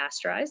are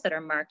pasteurized, that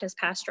are marked as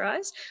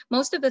pasteurized.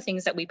 Most of the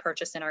things that we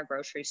purchase in our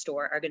grocery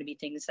store are going to be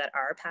things that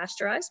are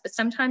pasteurized, but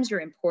sometimes your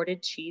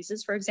imported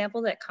cheeses, for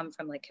example, that come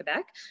from like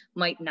Quebec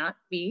might not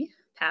be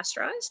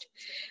pasteurized.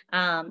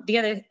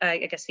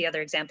 I guess the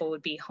other example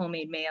would be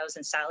homemade mayos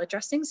and salad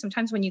dressings.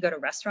 Sometimes when you go to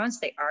restaurants,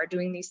 they are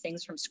doing these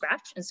things from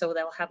scratch. And so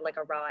they'll have like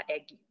a raw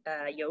egg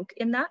yolk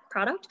in that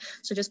product.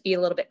 So just be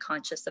a little bit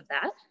conscious of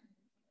that.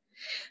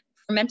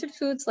 Fermented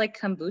foods like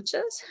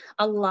kombuchas.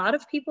 A lot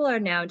of people are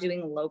now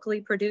doing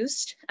locally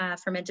produced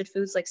fermented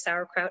foods like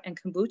sauerkraut and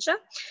kombucha.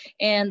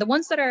 And the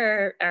ones that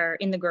are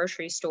in the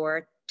grocery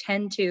store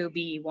tend to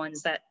be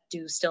ones that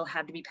do still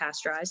have to be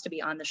pasteurized to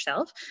be on the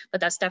shelf, but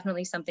that's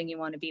definitely something you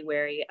want to be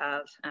wary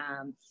of.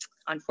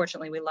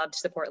 Unfortunately, we love to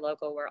support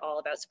local. We're all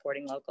about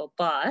supporting local,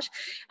 but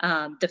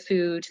the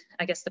food,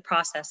 I guess the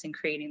process in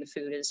creating the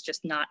food is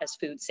just not as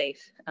food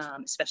safe,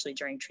 especially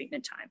during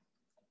treatment time.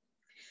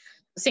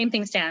 The same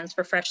thing stands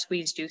for fresh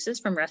squeezed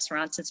juices from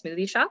restaurants and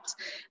smoothie shops.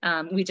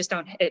 We just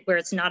don't, where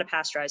it's not a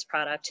pasteurized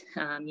product,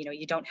 you know,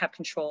 you don't have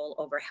control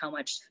over how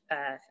much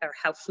or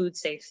how food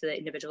safe the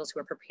individuals who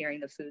are preparing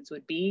the foods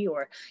would be,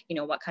 or, you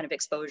know, what kind of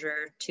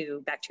exposure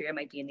to bacteria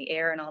might be in the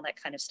air and all that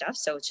kind of stuff.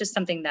 So it's just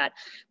something that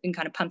we can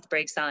kind of pump the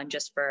brakes on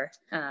just for,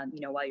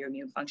 you know, while your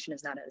immune function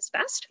is not at its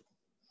best.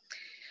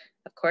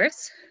 Of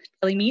course,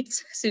 deli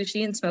meats,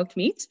 sushi, and smoked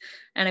meats.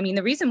 And I mean,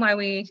 the reason why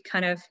we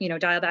kind of, you know,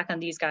 dial back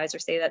on these guys or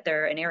say that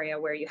they're an area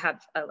where you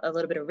have a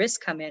little bit of risk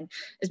come in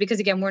is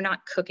because, again, we're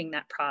not cooking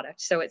that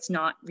product. So it's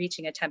not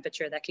reaching a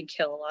temperature that can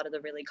kill a lot of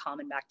the really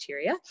common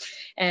bacteria.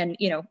 And,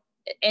 you know,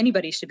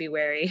 anybody should be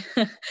wary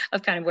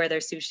of kind of where their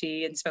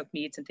sushi and smoked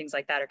meats and things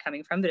like that are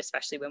coming from, but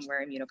especially when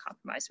we're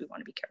immunocompromised, we want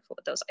to be careful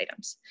with those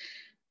items.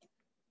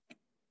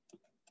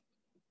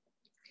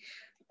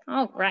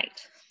 All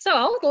right,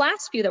 so the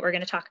last few that we're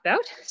going to talk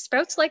about,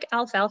 sprouts like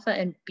alfalfa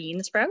and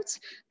bean sprouts,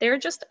 they're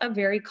just a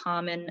very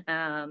common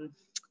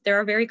They're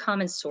a very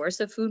common source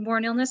of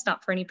foodborne illness,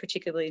 not for any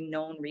particularly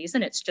known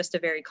reason. It's just a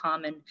very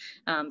common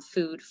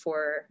food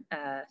for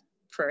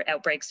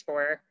outbreaks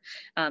for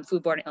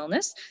foodborne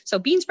illness. So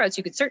bean sprouts,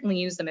 you could certainly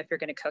use them if you're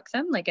going to cook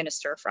them, like in a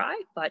stir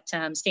fry, but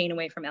staying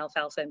away from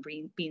alfalfa and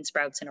bean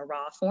sprouts in a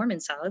raw form in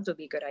salads would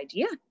be a good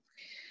idea.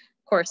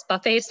 Of course,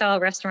 buffet style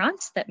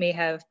restaurants that may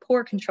have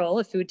poor control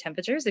of food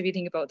temperatures. If you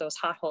think about those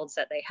hot holds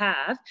that they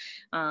have,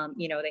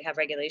 you know, they have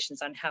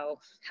regulations on how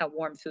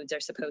warm foods are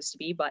supposed to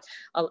be, but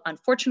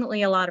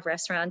unfortunately, a lot of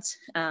restaurants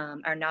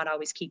are not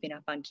always keeping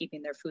up on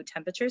keeping their food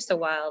temperatures. So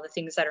while the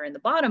things that are in the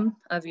bottom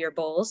of your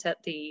bowls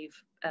at the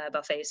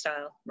buffet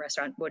style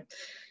restaurant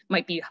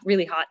might be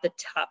really hot,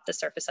 the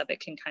surface of it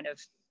can kind of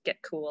get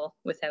cool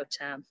without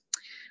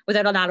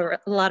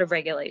a lot of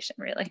regulation,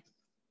 really.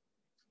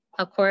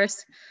 Of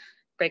course,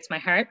 breaks my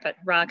heart, but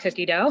raw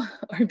cookie dough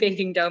or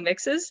baking dough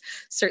mixes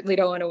certainly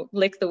don't want to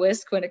lick the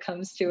whisk when it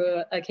comes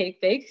to a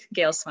cake bake.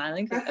 Gail's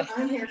smiling. That's what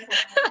I'm here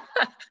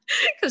for.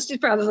 Because she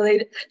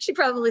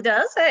probably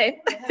does.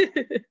 Hey.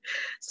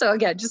 So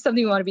again, just something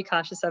you want to be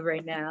cautious of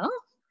right now.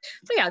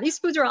 So yeah, these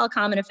foods are all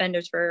common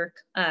offenders for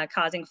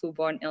causing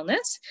foodborne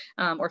illness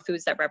or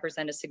foods that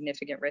represent a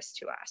significant risk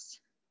to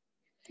us.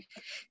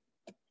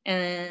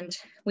 And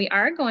we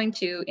are going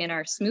to, in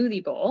our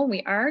smoothie bowl,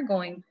 we are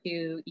going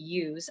to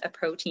use a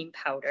protein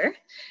powder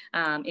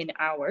in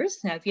ours.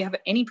 Now, if you have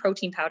any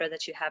protein powder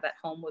that you have at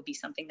home would be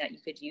something that you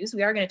could use.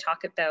 We are going to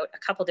talk about a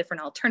couple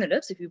different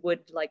alternatives if you would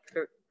like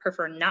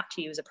prefer not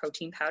to use a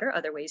protein powder,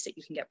 other ways that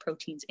you can get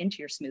proteins into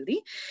your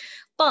smoothie.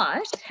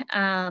 But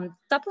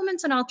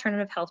supplements and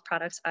alternative health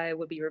products, I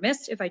would be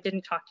remiss if I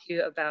didn't talk to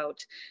you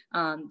about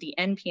the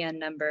NPN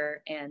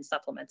number and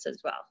supplements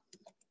as well.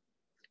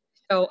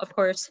 So of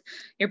course,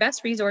 your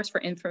best resource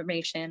for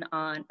information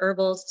on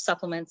herbals,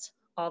 supplements,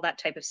 all that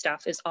type of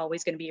stuff is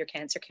always going to be your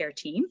cancer care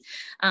team.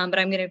 But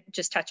I'm going to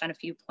just touch on a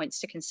few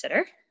points to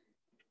consider.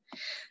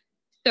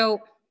 So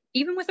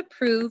even with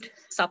approved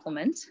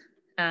supplements,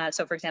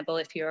 so for example,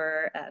 if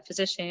your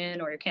physician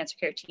or your cancer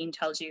care team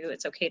tells you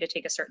it's okay to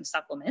take a certain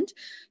supplement,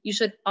 you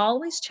should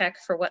always check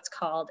for what's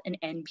called an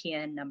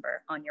NPN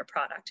number on your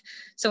product.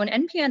 So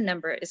an NPN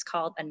number is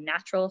called a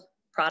natural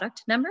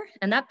product number,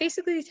 and that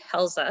basically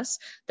tells us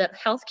that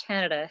Health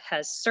Canada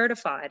has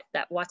certified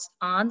that what's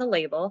on the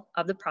label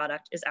of the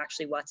product is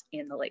actually what's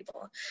in the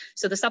label.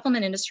 So the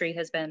supplement industry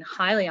has been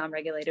highly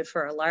unregulated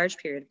for a large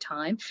period of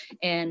time,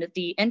 and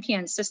the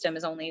NPN system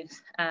has only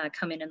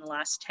come in the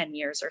last 10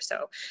 years or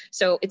so.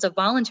 So it's a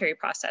voluntary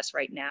process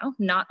right now.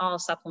 Not all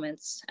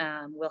supplements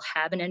will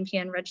have an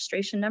NPN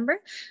registration number,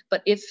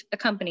 but if a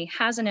company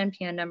has an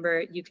NPN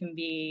number, you can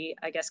be,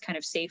 I guess, kind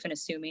of safe in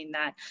assuming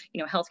that,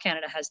 you know, Health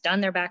Canada has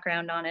done their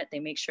background on it. They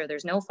make sure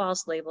there's no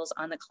false labels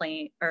on the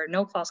claim, or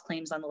no false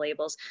claims on the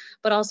labels,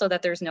 but also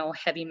that there's no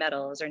heavy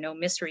metals or no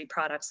mystery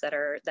products that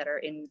are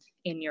in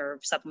your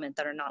supplement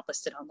that are not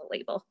listed on the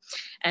label.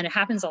 And it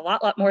happens a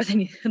lot more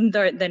than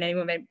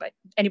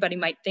anybody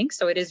might think.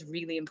 So it is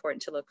really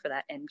important to look for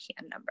that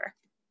NPN number.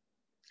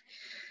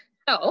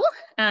 So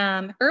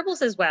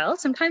herbals as well,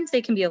 sometimes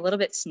they can be a little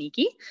bit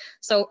sneaky.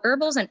 So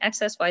herbals and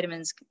excess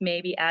vitamins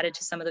may be added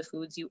to some of the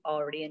foods you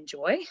already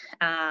enjoy.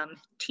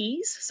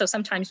 Teas, so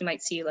sometimes you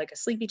might see like a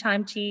sleepy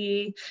time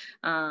tea,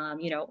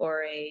 you know,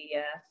 or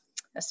a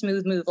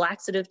smooth move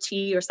laxative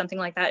tea or something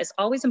like that. It's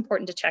always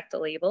important to check the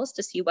labels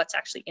to see what's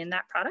actually in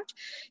that product,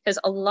 because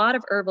a lot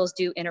of herbals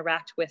do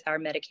interact with our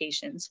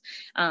medications.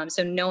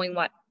 So knowing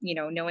what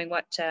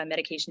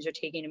medications you're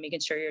taking and making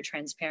sure you're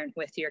transparent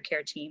with your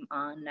care team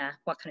on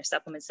what kind of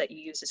supplements that you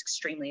use is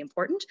extremely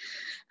important.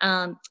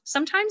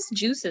 Sometimes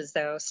juices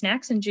though,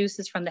 snacks and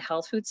juices from the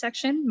health food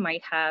section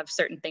might have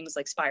certain things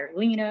like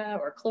spirulina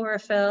or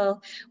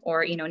chlorophyll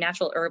or, you know,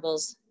 natural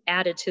herbals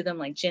added to them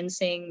like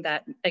ginseng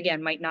that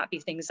again might not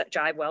be things that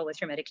jive well with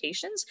your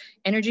medications.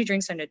 Energy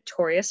drinks are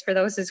notorious for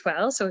those as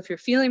well. So if you're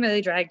feeling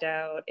really dragged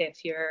out,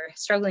 if you're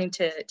struggling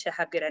to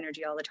have good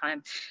energy all the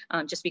time,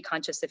 just be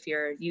conscious if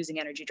you're using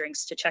energy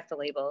drinks to check the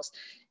labels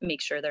and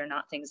make sure they're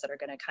not things that are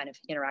going to kind of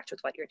interact with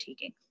what you're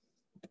taking.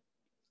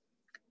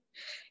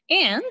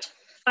 And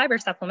fiber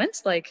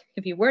supplements, like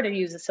if you were to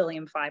use a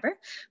psyllium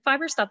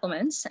fiber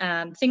supplements,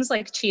 things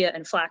like chia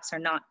and flax are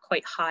not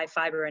quite high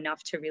fiber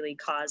enough to really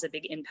cause a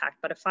big impact,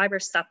 but a fiber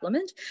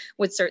supplement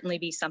would certainly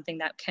be something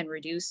that can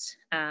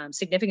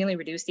significantly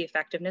reduce the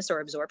effectiveness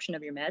or absorption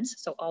of your meds.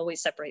 So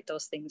always separate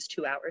those things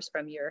 2 hours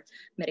from your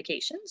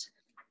medications.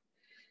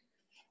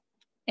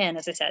 And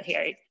as I said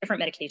here,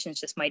 different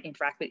medications just might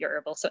interact with your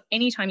herbal. So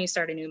anytime you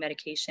start a new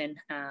medication,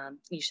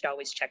 you should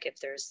always check if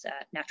there's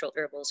natural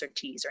herbals or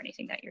teas or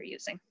anything that you're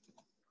using.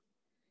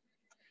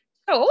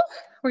 So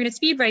we're going to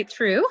speed right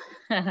through.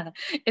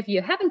 If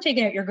you haven't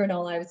taken out your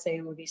granola, I would say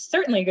it would be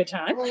certainly a good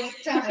time.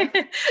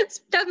 It's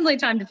definitely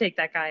time to take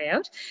that guy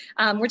out.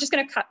 We're just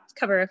going to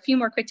cover a few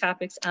more quick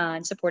topics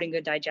on supporting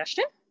good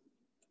digestion.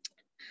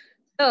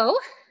 So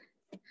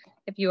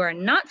If you are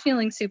not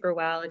feeling super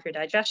well, if your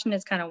digestion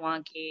is kind of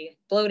wonky,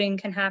 bloating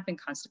can happen,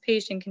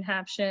 constipation can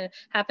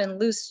happen,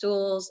 loose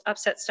stools,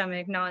 upset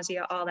stomach,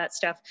 nausea, all that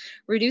stuff,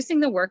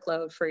 reducing the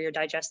workload for your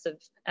digestive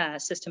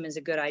system is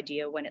a good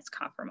idea when it's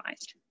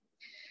compromised.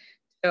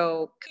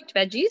 So cooked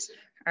veggies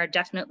are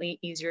definitely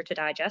easier to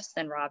digest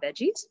than raw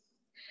veggies.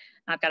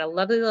 I've got a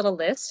lovely little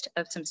list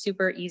of some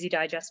super easy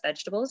digest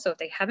vegetables. So if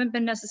they haven't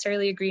been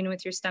necessarily agreeing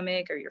with your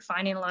stomach or you're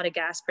finding a lot of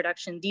gas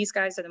production, these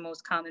guys are the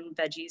most common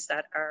veggies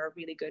that are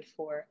really good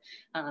for,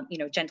 you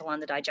know, gentle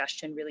on the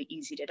digestion, really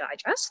easy to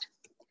digest.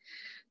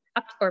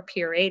 Chopped or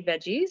pureed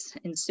veggies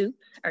in soup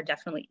are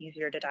definitely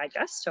easier to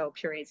digest. So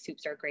pureed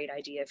soups are a great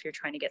idea if you're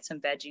trying to get some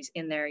veggies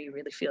in there, you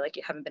really feel like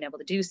you haven't been able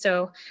to do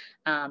so.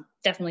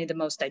 Definitely the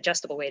most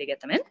digestible way to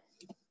get them in.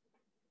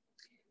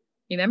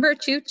 Remember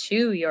to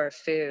chew your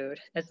food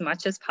as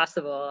much as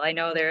possible. I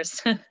know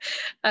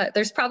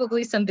there's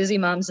probably some busy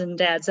moms and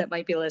dads that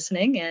might be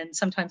listening, and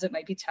sometimes it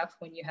might be tough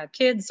when you have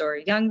kids or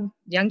young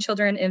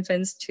children,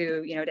 infants,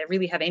 to to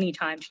really have any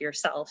time to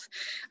yourself.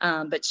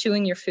 But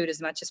chewing your food as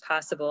much as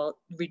possible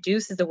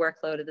reduces the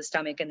workload of the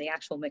stomach and the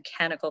actual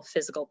mechanical,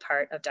 physical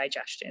part of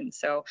digestion.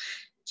 So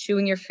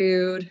chewing your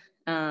food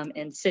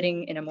and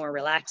sitting in a more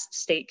relaxed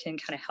state can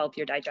kind of help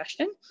your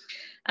digestion.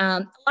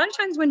 A lot of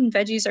times when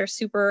veggies are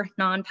super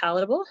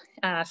non-palatable,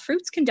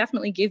 fruits can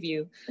definitely give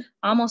you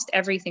almost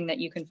everything that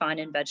you can find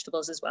in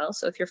vegetables as well.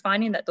 So if you're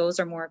finding that those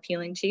are more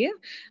appealing to you,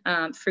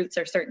 fruits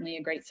are certainly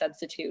a great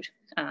substitute.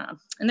 And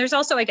there's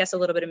also, I guess, a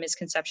little bit of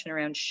misconception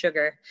around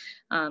sugar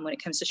when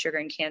it comes to sugar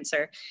and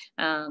cancer.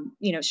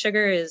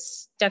 Sugar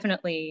is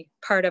definitely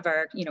part of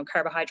our,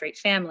 carbohydrate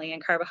family,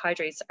 and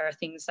carbohydrates are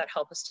things that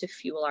help us to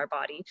fuel our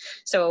body.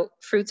 So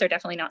fruits are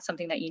definitely not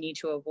something that you need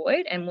to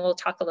avoid. And we'll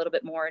talk a little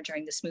bit more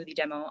during the smoothie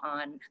demo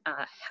on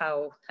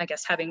how, I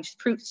guess, having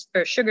fruits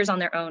or sugars on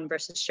their own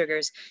versus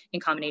sugars in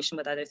combination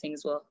with other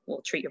things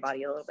will treat your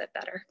body a little bit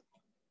better.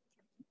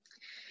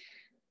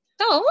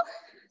 So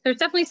there's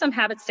definitely some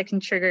habits that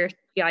can trigger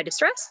GI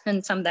distress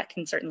and some that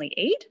can certainly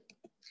aid.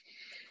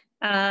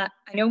 I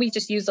know we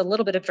just used a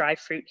little bit of dried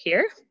fruit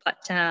here,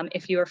 but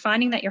if you are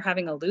finding that you're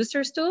having a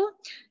looser stool,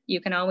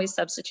 you can always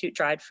substitute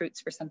dried fruits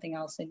for something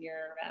else in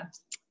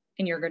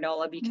your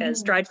granola,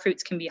 because dried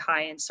fruits can be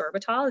high in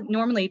sorbitol,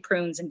 normally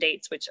prunes and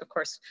dates, which of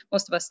course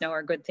most of us know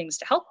are good things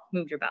to help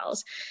move your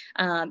bowels.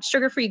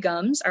 Sugar-free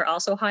gums are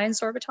also high in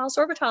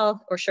sorbitol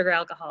or sugar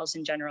alcohols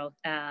in general.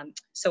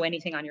 So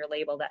anything on your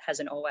label that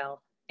has an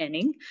OL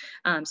ending,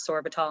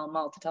 sorbitol,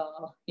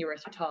 maltitol,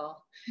 erythritol.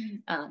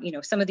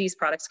 Some of these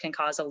products can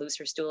cause a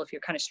looser stool. If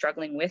you're kind of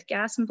struggling with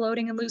gas and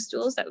bloating and loose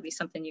stools, that would be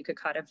something you could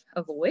kind of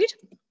avoid.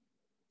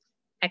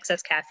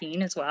 Excess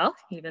caffeine as well,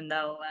 even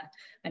though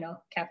I know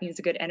caffeine is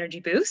a good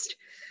energy boost.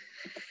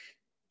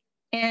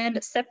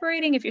 And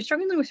separating, if you're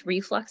struggling with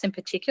reflux in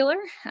particular,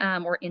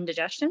 or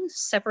indigestion,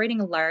 separating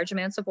large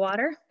amounts of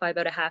water by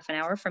about a half an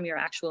hour from your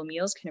actual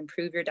meals can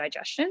improve your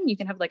digestion. You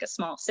can have like a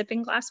small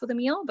sipping glass with a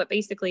meal, but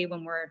basically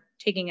when we're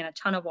taking in a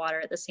ton of water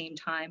at the same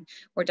time,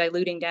 we're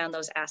diluting down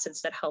those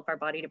acids that help our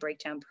body to break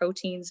down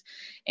proteins.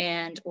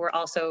 And we're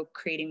also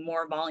creating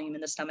more volume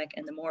in the stomach,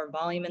 and the more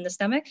volume in the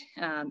stomach,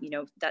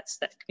 that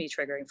can be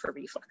triggering for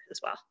reflux as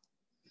well.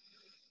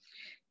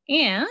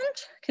 And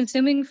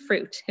consuming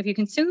fruit. If you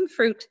consume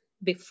fruit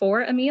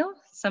before a meal,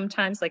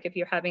 sometimes, like if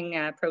you're having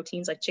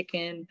proteins like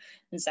chicken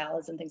and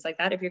salads and things like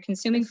that, if you're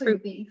consuming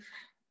fruit,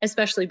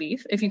 especially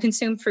beef, if you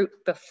consume fruit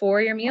before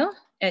your meal,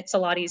 it's a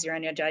lot easier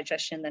on your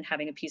digestion than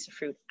having a piece of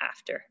fruit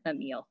after a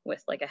meal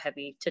with like a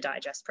heavy to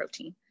digest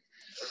protein.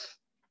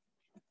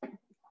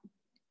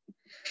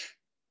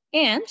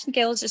 And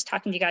Gail was just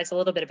talking to you guys a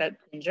little bit about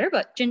ginger,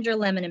 but ginger,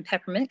 lemon, and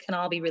peppermint can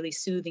all be really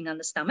soothing on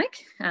the stomach.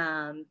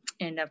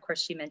 And of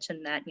course, she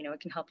mentioned that, it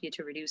can help you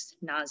to reduce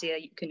nausea.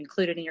 You can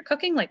include it in your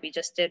cooking like we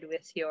just did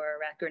with your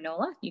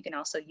granola. You can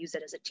also use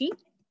it as a tea.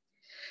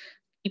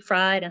 Deep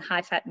fried and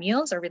high fat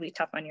meals are really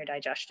tough on your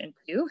digestion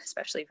too,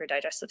 especially if your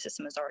digestive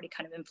system is already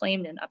kind of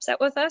inflamed and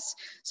upset with us.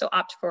 So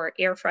opt for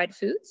air fried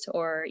foods,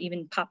 or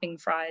even popping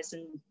fries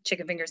and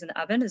chicken fingers in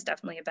the oven is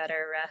definitely a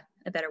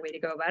better way to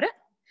go about it.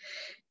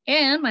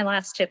 And my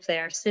last tip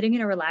there, sitting in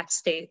a relaxed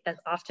state as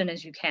often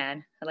as you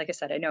can. Like I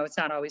said, I know it's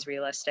not always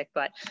realistic,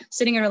 but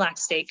sitting in a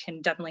relaxed state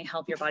can definitely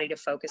help your body to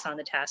focus on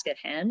the task at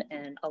hand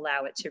and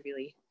allow it to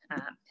really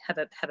have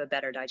a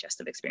better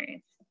digestive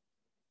experience.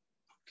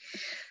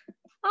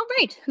 All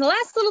right, the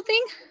last little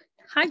thing,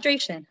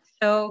 hydration.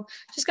 So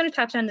just going to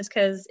touch on this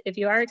because if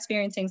you are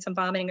experiencing some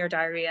vomiting or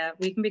diarrhea,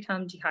 we can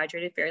become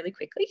dehydrated fairly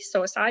quickly.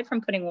 So aside from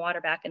putting water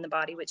back in the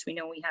body, which we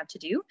know we have to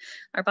do,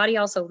 our body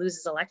also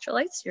loses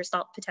electrolytes, your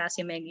salt,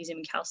 potassium, magnesium,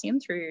 and calcium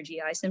through your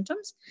GI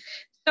symptoms.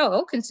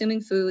 So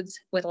consuming foods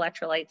with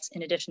electrolytes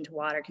in addition to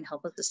water can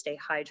help us to stay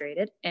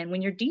hydrated. And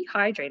when you're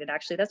dehydrated,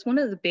 actually, that's one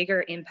of the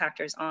bigger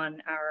impactors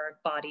on our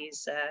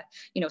body's,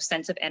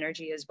 sense of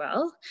energy as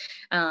well.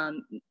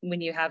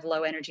 When you have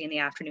low energy in the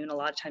afternoon, a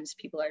lot of times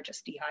people are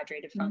just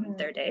dehydrated from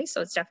their day.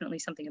 So it's definitely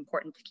something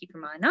important to keep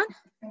your mind on.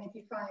 And if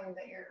you find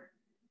that you're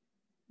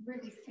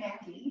really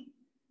snacky,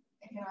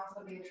 it can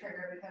also be a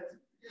trigger because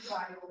your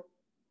body will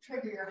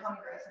trigger your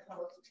hunger as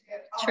opposed to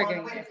get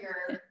triggering with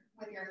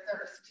your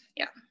thirst.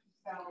 Yeah.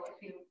 So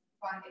if you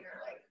find that you're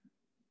like,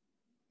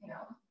 you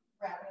know,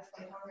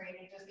 ravenously hungry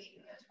and you're just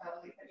eating, it's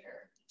probably because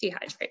you're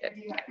dehydrated.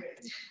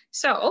 dehydrated.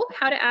 So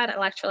how to add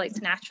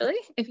electrolytes naturally.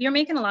 If you're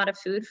making a lot of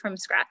food from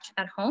scratch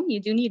at home, you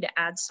do need to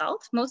add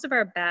salt. Most of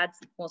our bad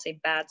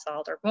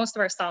salt, or most of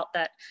our salt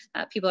that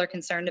people are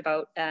concerned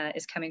about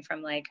is coming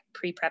from like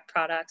pre-prep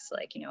products,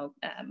 like, you know,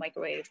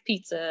 microwave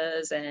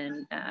pizzas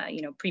and,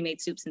 you know, pre-made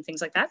soups and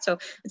things like that. So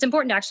it's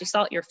important to actually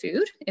salt your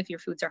food if your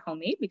foods are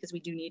homemade, because we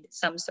do need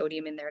some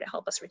sodium in there to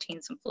help us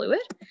retain some fluid.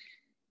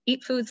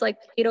 Eat foods like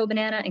potato,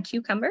 banana, and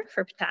cucumber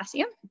for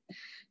potassium.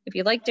 If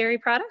you like dairy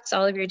products,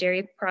 all of your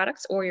dairy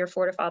products or your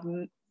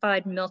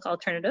fortified milk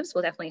alternatives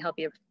will definitely help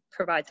you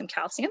provide some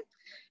calcium.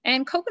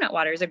 And coconut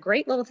water is a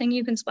great little thing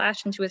you can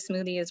splash into a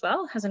smoothie as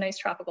well. It has a nice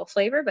tropical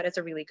flavor, but it's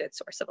a really good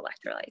source of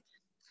electrolyte.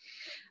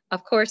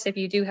 Of course, if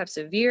you do have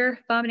severe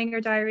vomiting or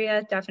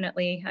diarrhea,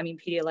 definitely, I mean,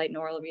 Pedialyte and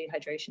oral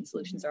rehydration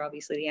solutions are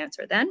obviously the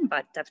answer then,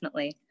 but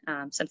definitely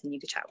something you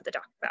could chat with the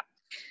doctor about.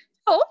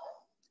 Oh,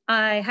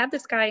 I have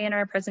this guy in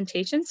our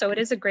presentation, so it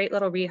is a great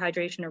little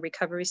rehydration or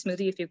recovery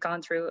smoothie if you've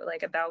gone through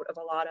like a bout of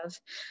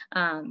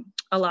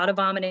a lot of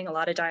vomiting, a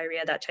lot of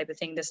diarrhea, that type of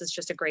thing. This is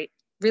just a great,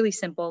 really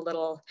simple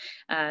little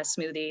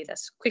smoothie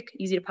that's quick,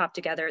 easy to pop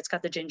together. It's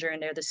got the ginger in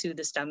there to soothe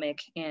the stomach,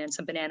 and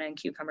some banana and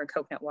cucumber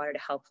coconut water to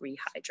help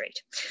rehydrate.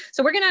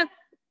 So we're gonna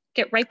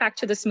get right back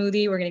to the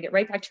smoothie. We're gonna get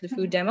right back to the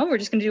food demo. We're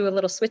just gonna do a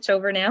little switch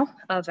over now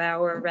of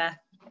our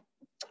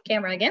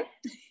camera again.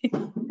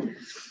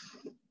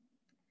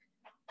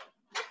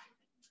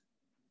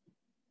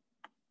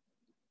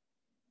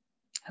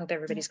 I hope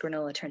everybody's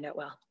granola turned out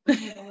well.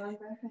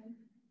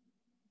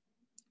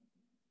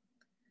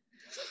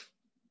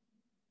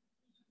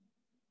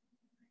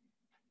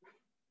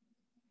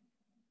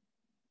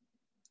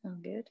 Oh,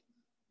 good.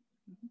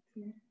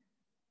 And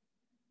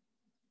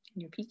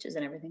your peaches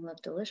and everything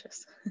look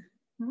delicious.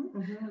 Mm-hmm.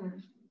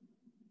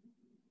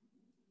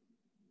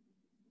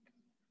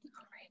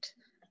 All right.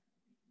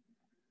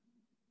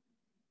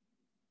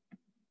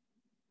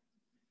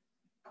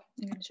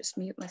 I'm gonna just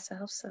mute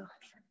myself so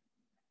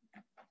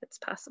if it's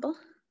possible.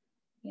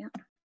 Yeah.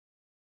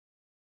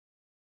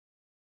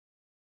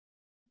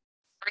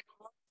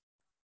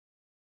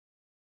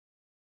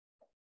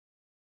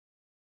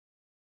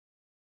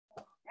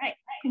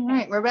 All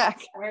right, we're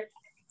back.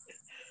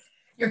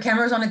 Your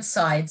camera's on its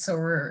side,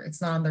 so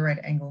it's not on the right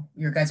angle.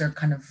 Your guys are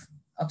kind of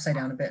upside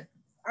down a bit.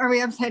 Are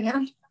we upside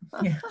down?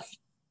 Yeah.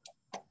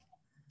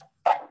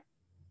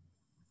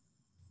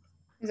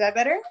 Is that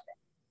better?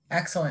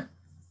 Excellent.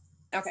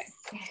 Okay.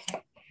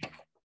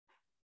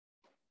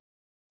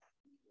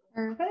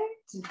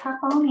 Perfect. Hop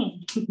on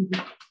in.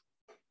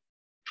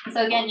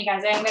 So again, you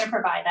guys, I'm going to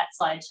provide that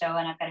slideshow,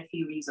 and I've got a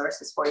few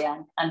resources for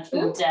you on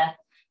food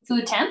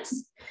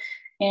temps.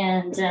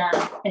 And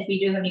if you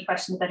do have any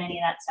questions about any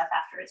of that stuff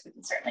afterwards, we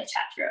can certainly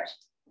chat through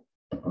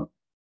it.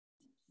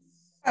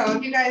 So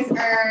if you guys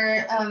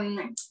are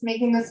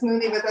making the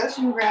smoothie with us,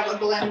 you can grab a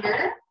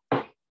blender.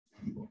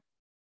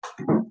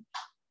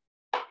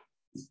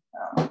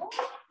 So,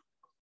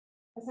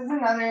 this is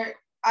another,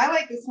 I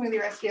like the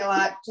smoothie recipe a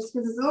lot just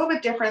because it's a little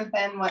bit different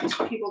than what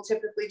people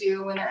typically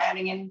do when they're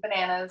adding in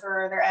bananas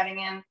or they're adding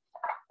in,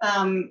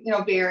 you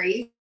know,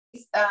 berries.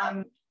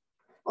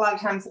 A lot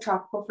of times the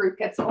tropical fruit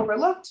gets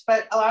overlooked,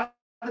 but a lot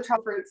of the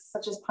tropical fruits,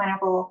 such as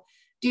pineapple,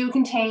 do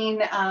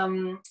contain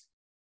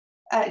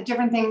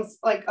different things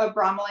like a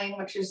bromelain,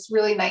 which is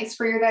really nice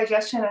for your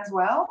digestion as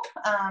well.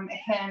 And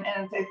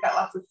they've got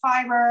lots of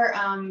fiber.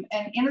 And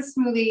in a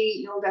smoothie,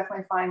 you'll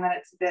definitely find that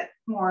it's a bit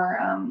more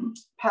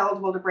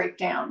palatable to break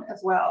down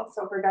as well.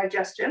 So for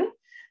digestion,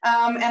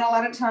 and a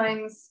lot of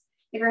times,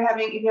 if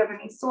you have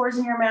any sores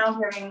in your mouth,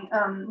 you're having,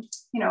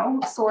 you know,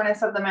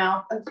 soreness of the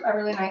mouth, a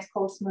really nice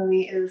cold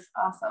smoothie is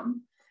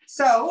awesome.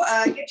 So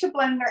get your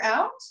blender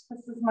out.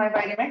 This is my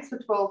Vitamix,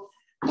 which will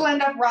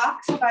blend up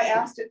rocks if I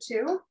asked it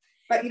to,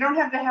 but you don't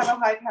have to have a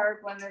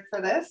high-powered blender for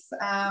this.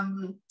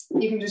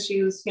 You can just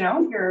use, you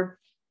know, your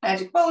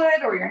Magic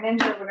Bullet or your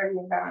Ninja, whatever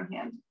you've got on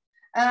hand.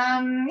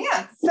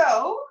 Yeah,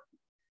 so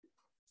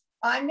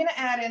I'm gonna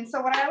add in,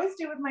 so what I always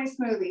do with my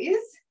smoothies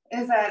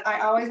is that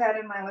I always add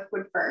in my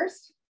liquid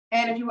first.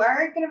 And if you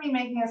are going to be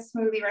making a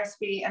smoothie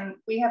recipe, and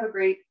we have a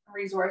great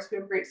resource, we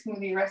have a great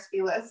smoothie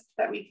recipe list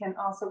that we can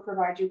also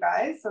provide you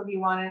guys. So if you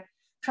want to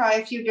try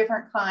a few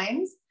different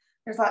kinds,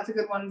 there's lots of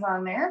good ones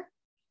on there.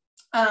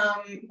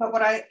 But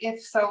what I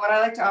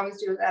like to always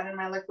do is add in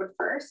my liquid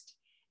first.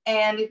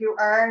 And if you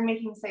are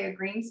making, say, a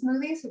green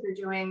smoothie, so if you're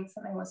doing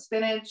something with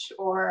spinach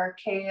or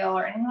kale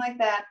or anything like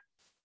that,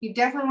 you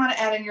definitely want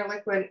to add in your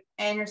liquid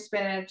and your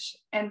spinach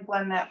and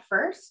blend that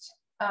first,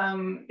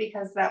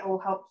 because that will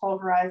help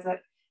pulverize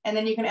it. And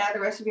then you can add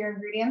the rest of your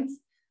ingredients.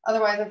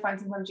 Otherwise, I find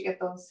sometimes you get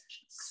those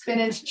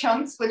spinach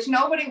chunks, which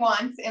nobody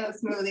wants in a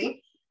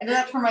smoothie. I did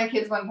that for my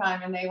kids one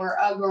time, and they were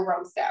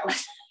grossed out.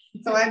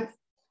 So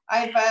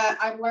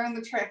I've learned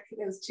the trick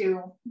is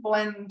to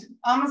blend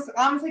almost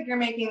like you're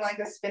making like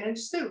a spinach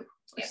soup,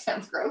 which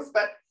sounds gross,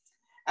 but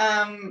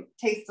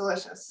Tastes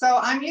delicious. So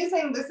I'm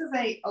using, this is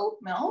a oat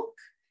milk.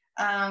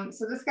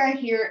 So this guy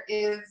here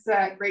is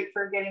great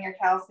for getting your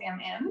calcium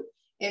in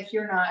if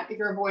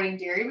you're avoiding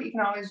dairy, but you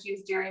can always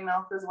use dairy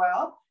milk as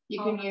well.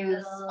 You can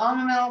use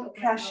almond milk,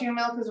 cashew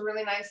milk is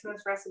really nice in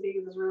this recipe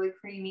because it's really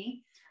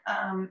creamy.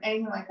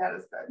 Anything like that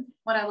is good.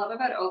 What I love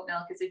about oat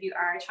milk is if you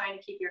are trying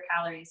to keep your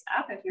calories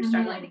up, if you're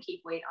struggling to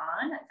keep weight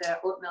on, the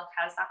oat milk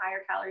has the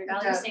higher calorie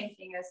value, same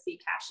thing as the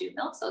cashew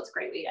milk. So it's a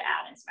great way to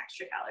add in some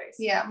extra calories.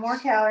 Yeah, more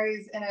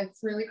calories, and it's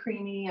really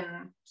creamy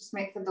and just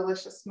makes a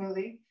delicious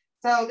smoothie.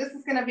 So this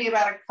is going to be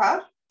about a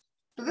cup.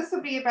 So this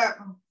would be about,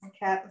 oh, my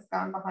cat has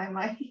gone behind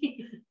my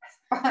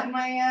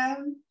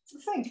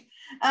sink.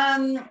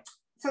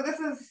 So this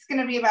is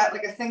going to be about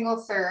like a single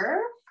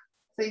serve.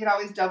 So you can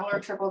always double or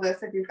triple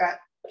this if you've got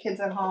kids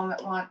at home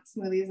that want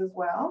smoothies as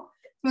well.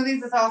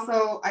 Smoothies is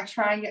also, I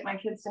try and get my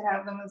kids to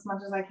have them as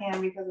much as I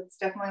can because it's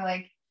definitely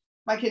like,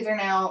 my kids are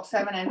now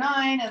 7 and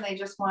 9 and they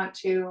just want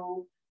to,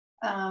 you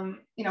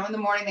know, in the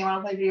morning they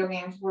want to play video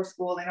games before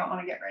school. They don't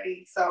want to get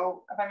ready.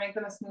 So if I make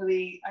them a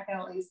smoothie, I can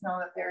at least know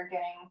that they're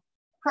getting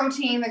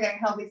protein, they're getting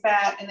healthy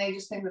fat, and they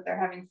just think that they're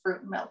having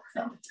fruit and milk.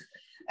 So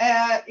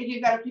if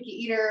you've got a picky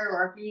eater,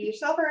 or if you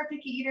yourself are a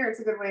picky eater, it's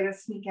a good way to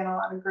sneak in a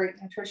lot of great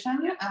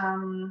nutrition.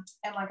 And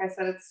like I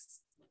said, it's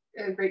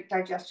great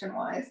digestion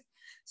wise.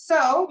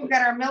 So we've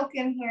got our milk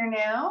in here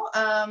now.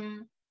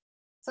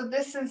 So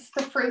this is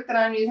the fruit that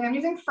I'm using. I'm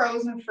using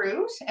frozen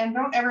fruit, and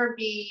don't ever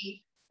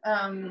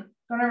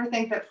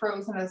think that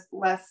frozen is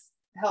less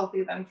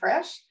healthy than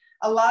fresh.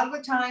 A lot of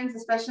the times,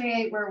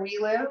 especially where we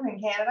live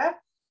in Canada,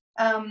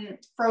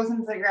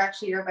 frozen's are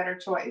actually your better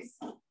choice.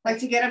 Like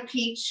to get a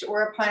peach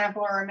or a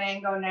pineapple or a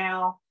mango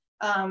now,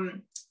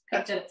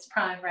 picked at its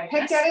prime ripeness.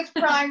 Picked at its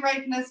prime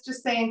ripeness,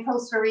 just say in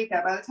Costa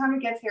Rica. By the time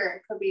it gets here,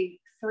 it could be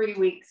 3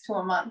 weeks to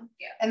a month.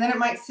 Yeah. And then it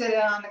might sit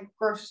on the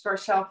grocery store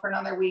shelf for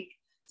another week.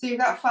 So you've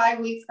got 5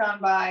 weeks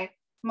gone by.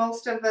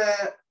 Most of the,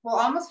 well,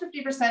 almost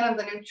 50% of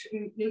the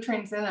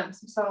nutrients in them.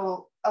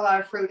 So a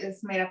lot of fruit is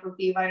made up of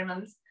B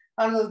vitamins.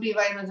 A lot of those B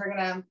vitamins are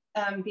going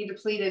to be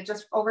depleted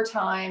just over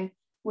time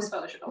with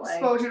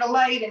exposure to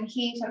light and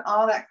heat and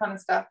all that kind of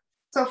stuff.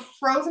 So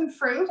frozen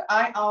fruit,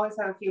 I always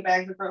have a few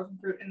bags of frozen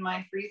fruit in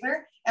my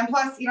freezer. And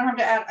plus, you don't have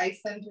to add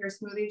ice into your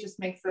smoothie, just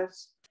makes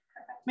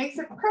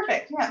it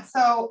perfect. Yeah,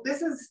 so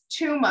this is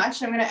too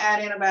much. I'm going to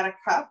add in about a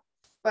cup,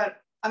 but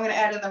I'm going to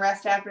add in the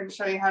rest after to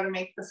show you how to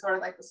make the sort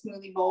of like the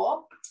smoothie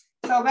bowl.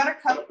 So about a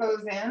cup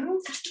goes in.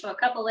 So a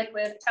cup of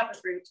liquid, a cup of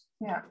fruit.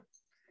 Yeah.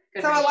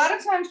 Good. So a lot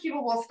of times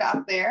people will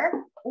stop there.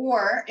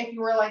 Or if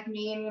you were like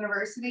me in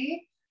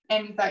university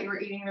and you thought you were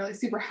eating really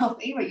super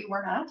healthy, but you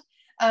were not,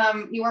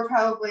 you would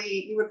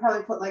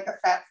probably put like a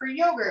fat-free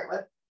yogurt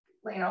with,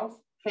 you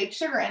know, fake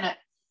sugar in it.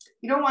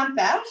 You don't want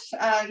that.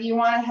 You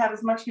want to have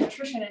as much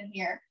nutrition in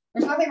here.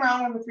 There's nothing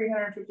wrong with a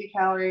 350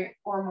 calorie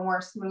or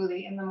more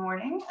smoothie in the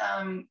morning.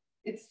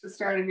 It's the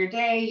start of your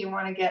day. You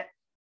want to get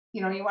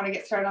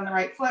started on the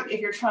right foot. If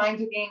you're trying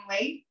to gain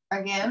weight,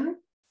 again,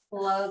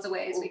 loads of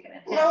ways we can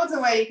enhance. Loads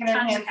of ways you can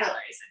enhance it.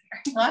 Calories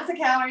in here. Lots of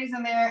calories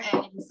in there,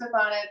 and you can sip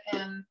on it,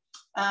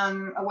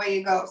 and away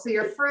you go. So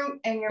your fruit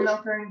and your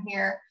milk are in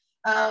here.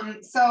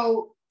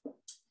 So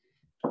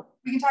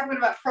we can talk a bit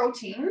about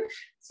protein.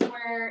 So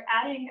we're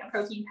adding a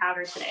protein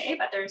powder today,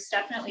 but there's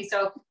definitely,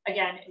 so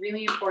again,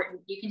 really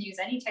important. You can use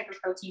any type of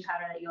protein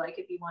powder that you like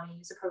if you want to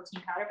use a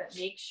protein powder, but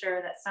make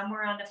sure that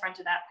somewhere on the front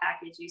of that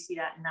package, you see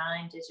that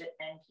 9-digit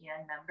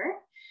NPN number.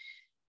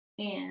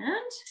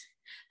 And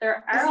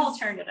there are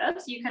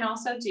alternatives. You can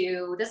also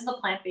do, this is a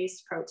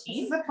plant-based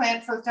protein. This is a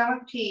plant, so it's done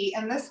with pea.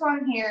 And this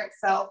one here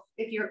itself,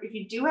 if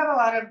you do have a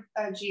lot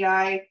of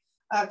GI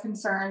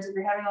concerns, if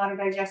you're having a lot of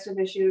digestive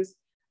issues,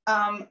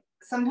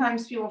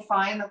 sometimes people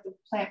find that the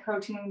plant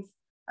proteins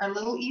are a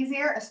little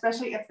easier,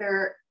 especially if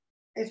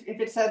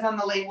it says on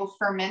the label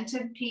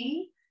fermented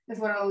pea is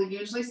what it'll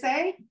usually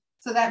say.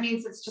 So that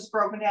means it's just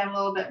broken down a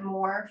little bit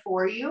more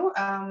for you.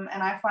 And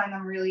I find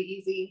them really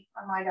easy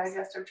on my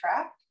digestive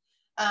tract.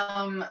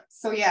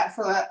 So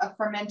a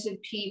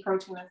fermented pea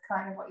protein is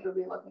kind of what you'll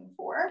be looking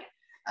for.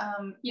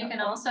 You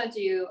can also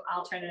do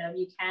alternative.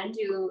 You can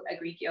do a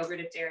Greek yogurt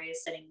if dairy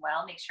is sitting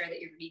well. Make sure that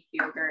your Greek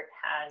yogurt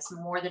has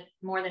more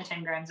than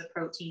 10 grams of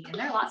protein in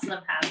there. Lots of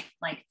them have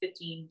like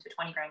 15 to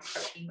 20 grams of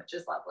protein, which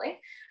is lovely.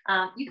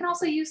 You can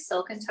also use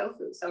silken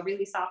tofu, so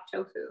really soft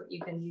tofu. You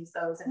can use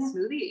those in a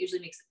smoothie. It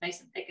usually makes it nice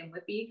and thick and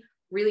whippy.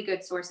 Really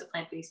good source of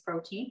plant-based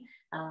protein,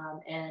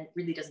 and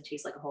really doesn't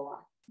taste like a whole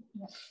lot.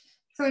 Yeah.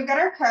 So we've got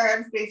our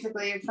carbs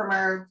basically from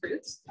our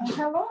fruits. Oh,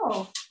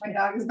 hello, my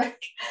dog is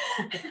back.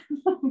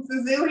 It's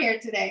a zoo here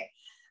today.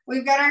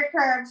 We've got our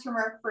carbs from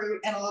our fruit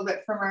and a little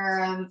bit from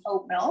our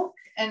oat milk.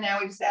 And now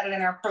we just added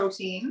in our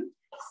protein.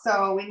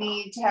 So we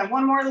need to have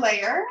one more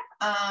layer.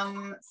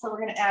 So we're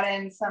gonna add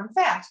in some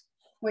fat,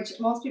 which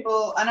most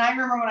people, and I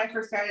remember when I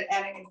first started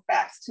adding in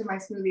fats to my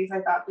smoothies,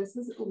 I thought this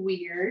is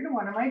weird.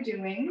 What am I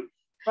doing?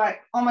 But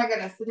oh my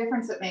goodness, the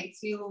difference it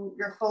makes.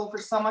 You're full for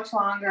so much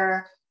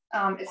longer.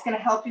 It's going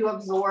to help you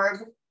absorb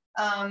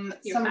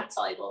your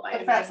fat-soluble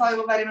vitamins. The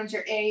fat-soluble vitamins,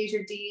 your A's,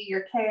 your D,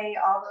 your K,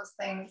 all those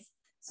things.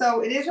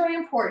 So it is really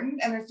important,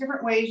 and there's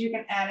different ways you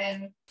can add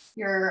in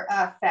your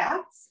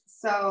fats.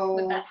 So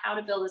with that how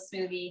to build a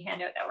smoothie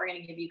handout that we're going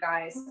to give you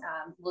guys,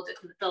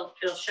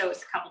 it'll show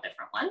us a couple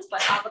different ones,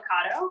 but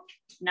avocado,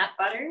 nut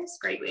butters,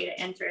 great way to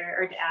enter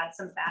or to add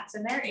some fats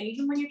in there. And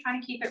even when you're trying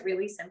to keep it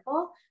really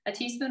simple, a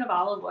teaspoon of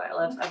olive oil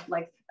of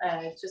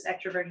just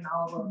extra virgin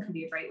olive oil can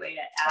be a great way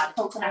to add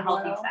a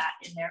healthy fat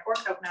in there, or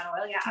coconut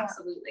oil. Yeah,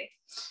 absolutely.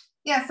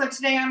 Yeah, so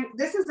today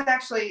this is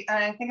actually,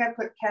 I think I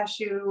put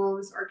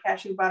cashews or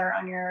cashew butter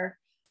on your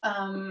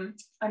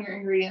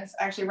ingredients.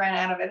 I actually ran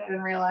out of it, I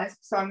didn't realize.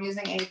 So I'm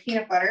using a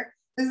peanut butter.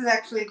 This is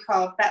actually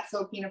called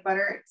Fatso peanut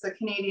butter. It's a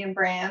Canadian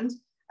brand.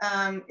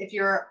 If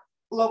you're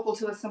local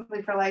to us,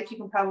 Simply for Life, you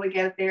can probably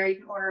get it there. You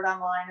can order it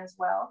online as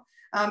well.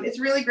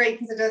 It's really great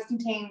because it does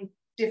contain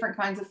different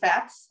kinds of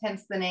fats,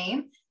 hence the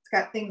name. It's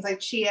got things like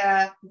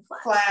chia,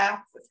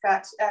 flax. It's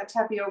got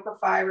tapioca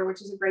fiber,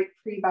 which is a great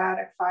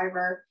prebiotic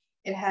fiber.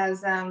 It has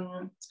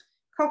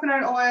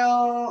coconut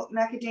oil,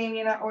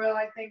 macadamia nut oil,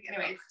 I think.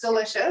 Anyway, it's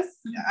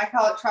delicious. I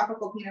call it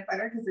tropical peanut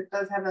butter because it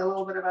does have a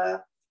little bit of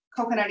a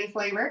coconutty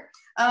flavor.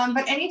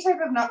 But any type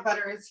of nut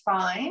butter is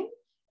fine.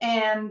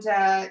 And,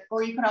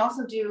 or you can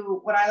also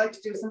do what I like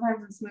to do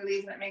sometimes in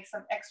smoothies, and it makes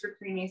them extra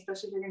creamy,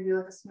 especially if you're gonna do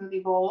like a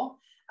smoothie bowl.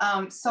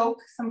 Soak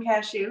some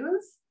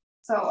cashews.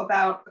 So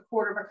about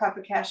 1/4 cup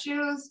of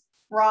cashews,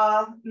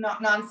 raw,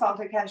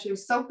 non-salted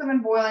cashews, soak them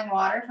in boiling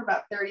water for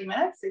about 30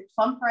 minutes. They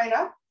plump right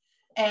up.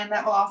 And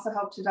that will also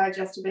help to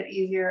digest a bit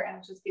easier, and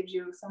it just gives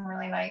you some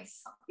really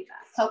nice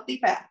healthy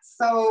fats.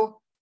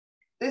 So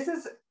this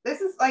is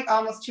like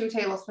almost 2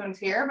 tablespoons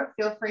here, but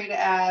feel free to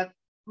add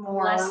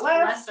more or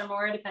less or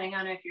more, depending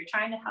on if you're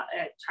trying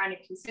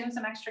to consume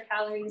some extra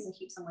calories and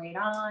keep some weight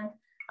on.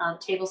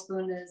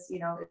 Tablespoon is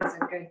is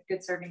a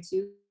good serving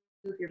too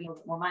if you're being a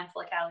little bit more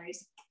mindful of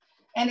calories.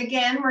 And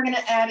again, we're going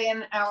to add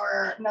in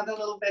another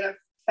little bit of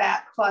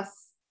fat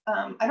plus.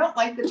 I don't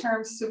like the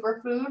term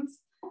superfoods.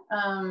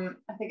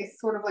 I think it's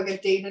sort of like a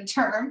dated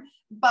term,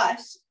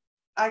 but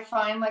I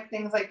find like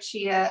things like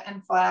chia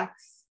and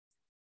flax,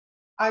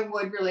 I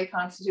would really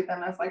constitute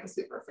them as like a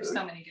superfood. There's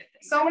so many good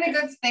things. So many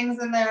good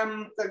things in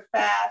them. They're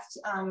fat,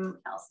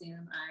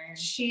 calcium, iron.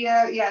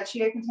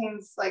 Chia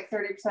contains like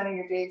 30% of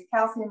your day's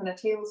calcium in a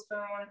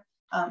tablespoon.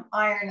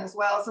 Iron as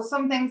well. So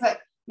some things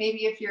that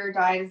maybe if your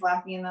diet is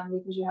lacking in them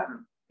because you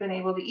haven't been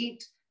able to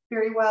eat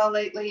very well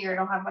lately, or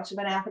don't have much of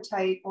an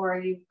appetite, or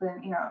you've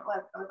been,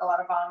 like a lot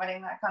of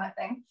vomiting, that kind of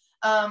thing.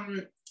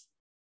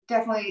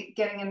 Definitely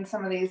getting in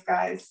some of these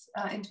guys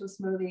into a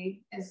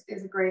smoothie is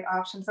a great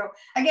option. So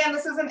again,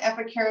 this is an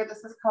epicure.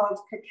 This is called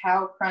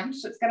Cacao Crunch.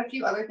 So it's got a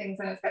few other things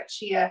in it. It's got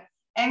chia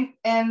and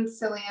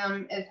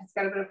psyllium. It has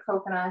got a bit of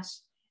coconut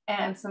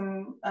and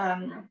some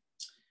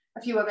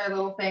a few other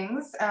little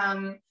things.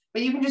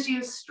 But you can just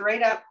use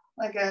straight up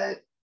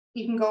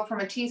you can go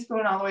from a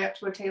teaspoon all the way up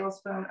to a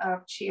tablespoon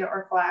of chia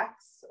or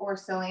flax or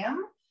psyllium.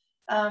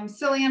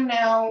 Psyllium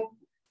now,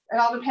 it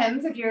all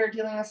depends. If you're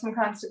dealing with some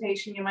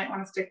constipation, you might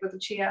want to stick with the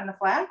chia and the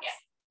flax. Yeah.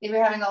 If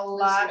you're having a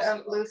lot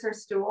of looser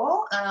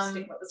stool,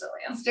 stick with the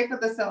psyllium. Stick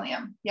with the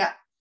psyllium, yeah.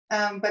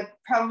 But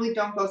probably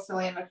don't go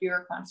psyllium if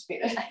you're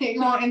constipated.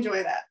 You won't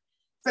enjoy that.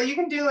 So you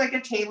can do like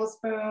a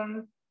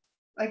tablespoon,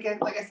 like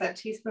I said,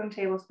 teaspoon,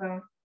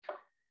 tablespoon.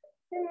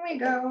 There we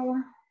go.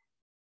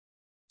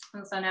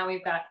 And so now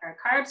we've got our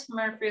carbs from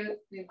our fruit,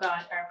 we've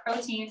got our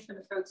protein from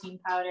the protein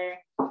powder,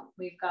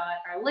 we've got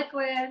our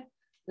liquid,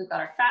 we've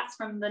got our fats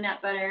from the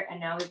nut butter, and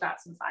now we've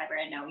got some fiber,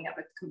 and now we have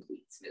a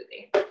complete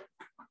smoothie.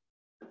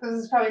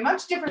 This is probably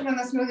much different than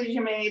the smoothies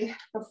you made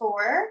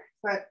before,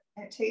 but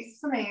it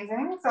tastes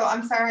amazing. So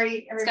I'm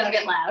sorry, everybody. It's gonna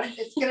get loud.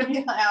 It's gonna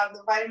be loud.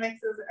 The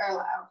Vitamixes are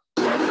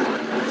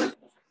loud.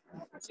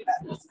 Too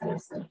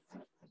bad.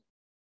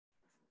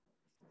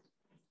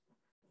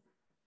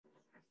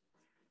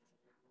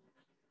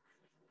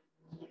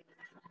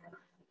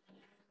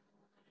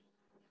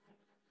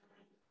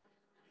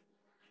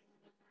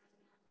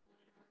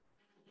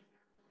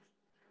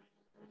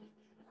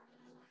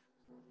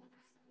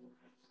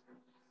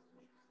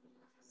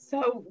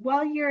 So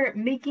while you're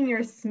making your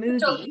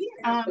smoothie,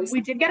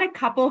 we did get a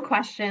couple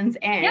questions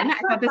in. Yeah, I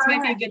thought this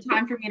might be a good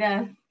time for me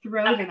to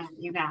throw them at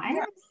you guys.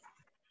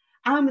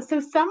 So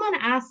someone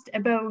asked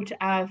about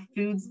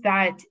foods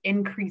that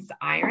increase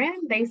iron.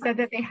 They said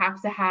that they have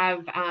to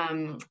have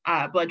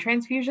blood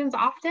transfusions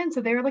often.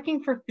 So they were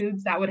looking for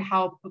foods that would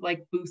help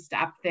like boost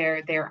up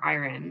their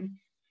iron.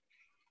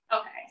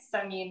 Okay, so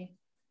I mean,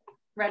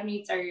 red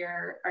meats are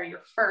your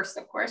first,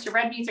 of course. Your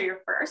red meats are your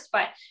first,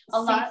 but a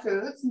lot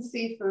foods and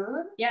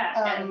seafood.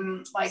 Yeah,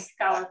 and like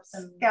scallops,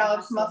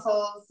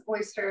 mussels,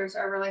 oysters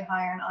are really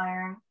high in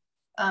iron.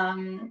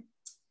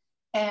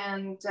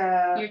 And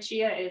your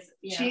chia is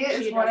chia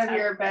is one of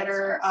your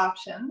better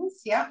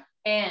options. Yep.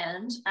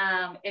 And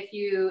if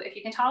you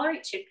can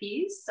tolerate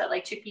chickpeas, so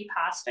like chickpea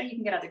pasta, you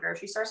can get at the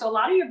grocery store. So a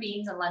lot of your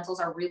beans and lentils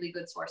are really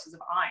good sources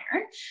of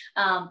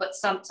iron. But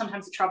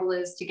sometimes the trouble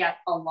is to get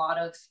a lot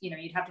of,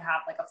 you'd have to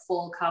have like a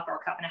full cup or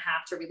a cup and a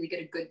half to really get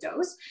a good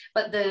dose.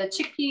 But the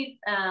chickpea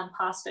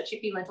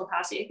chickpea lentil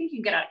pasta, I think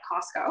you can get at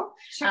Costco.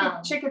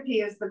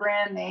 Chickpea is the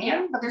brand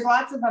name, but there's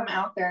lots of them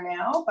out there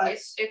now. But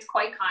it's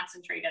quite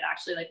concentrated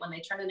actually. Like when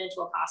they turn it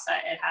into a pasta,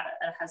 it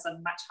has a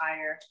much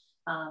higher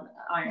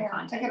iron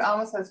content. I think it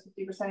almost has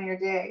 50% of your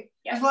day.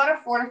 Yeah. There's a lot of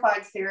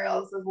fortified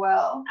cereals as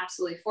well.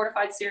 Absolutely,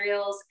 fortified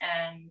cereals,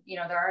 and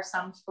there are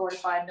some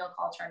fortified milk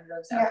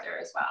alternatives out there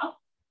as well.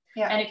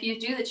 Yeah. And if you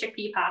do the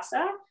chickpea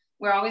pasta,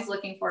 we're always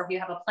looking for, if you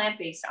have a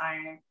plant-based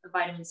iron, a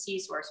vitamin C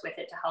source with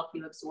it to help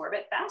you absorb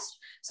it best.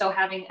 So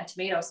having a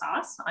tomato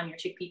sauce on your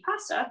chickpea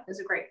pasta is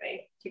a great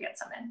way to get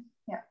some in.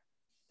 Yeah.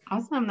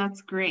 Awesome,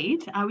 that's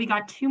great. We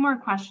got 2 more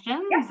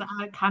questions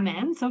come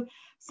in. So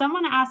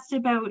someone asked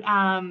about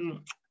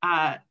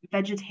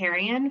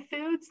vegetarian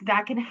foods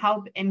that can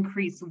help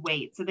increase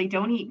weight. So they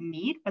don't eat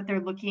meat, but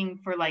they're looking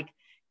for like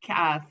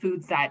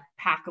foods that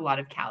pack a lot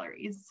of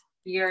calories.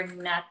 Your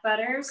nut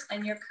butters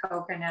and your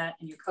coconut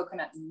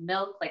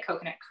milk, like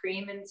coconut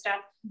cream and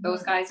stuff,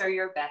 those guys are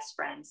your best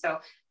friends. So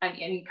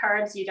and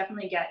carbs, you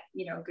definitely get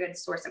good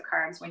source of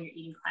carbs when you're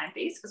eating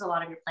plant-based, because a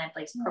lot of your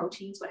plant-based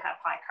proteins would have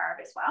high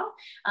carb as well.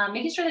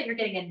 Making sure that you're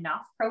getting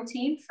enough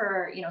protein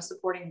for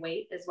supporting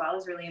weight as well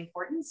is really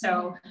important.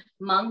 So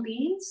mung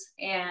beans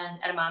and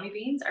edamame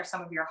beans are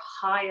some of your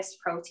highest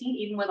protein,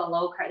 even with a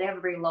low carb. They have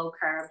a very low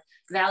carb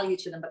value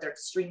to them, but they're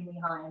extremely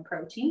high in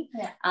protein.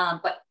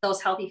 But those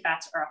healthy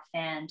fats are a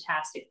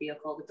fantastic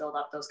vehicle to build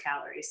up those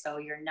calories. So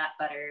your nut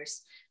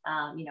butters,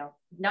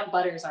 nut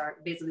butters are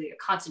basically a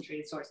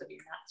concentrated source of your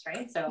nuts,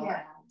 right? So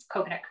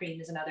coconut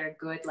cream is another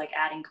good, like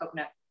adding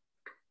coconut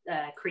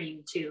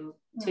cream to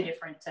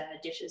different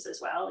dishes as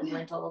well, and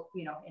lentil,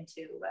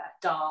 into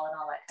dal and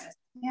all that kind of stuff.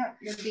 Yeah,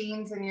 your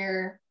beans and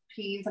your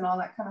peas and all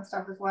that kind of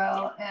stuff as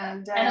well,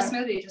 and a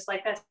smoothie just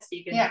like this.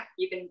 You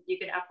can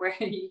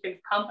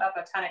pump up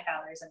a ton of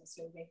calories in a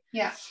smoothie.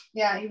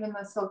 Yeah, even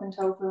the silken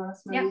tofu in a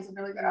smoothie is a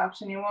really good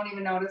option. You won't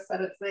even notice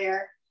that it's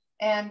there.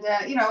 And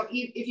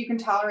if you can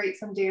tolerate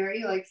some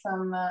dairy, like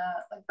some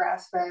like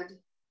grass-fed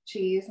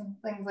cheese and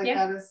things like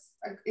that, is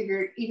if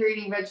you're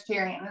eating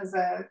vegetarian, is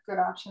a good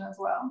option as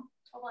well.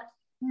 Totally.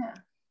 Yeah.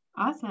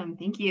 Awesome,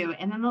 thank you.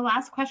 And then the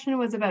last question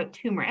was about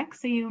turmeric.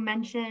 So you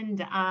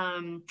mentioned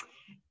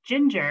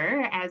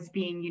ginger as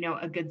being,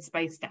 a good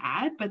spice to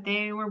add, but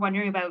they were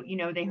wondering about,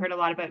 they heard a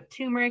lot about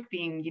turmeric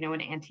being,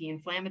 an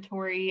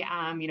anti-inflammatory,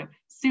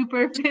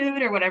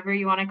 superfood or whatever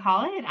you want to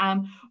call it.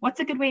 What's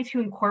a good way to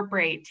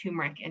incorporate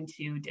turmeric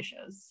into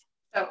dishes?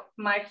 So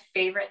my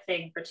favorite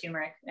thing for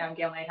turmeric,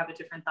 Gail might have a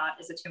different thought,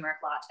 is a turmeric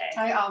latte.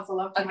 I also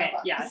love turmeric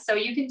latte. Yeah. So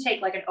you can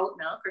take like an oat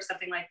milk or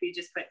something like we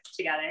just put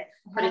together,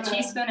 put a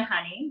teaspoon of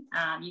honey.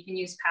 You can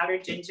use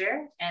powdered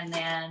ginger and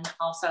then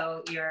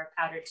also your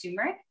powdered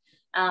turmeric.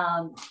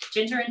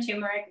 Ginger and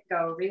turmeric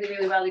go really,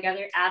 really well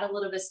together. Add a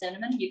little bit of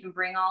cinnamon. You can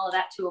bring all of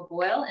that to a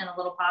boil in a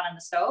little pot on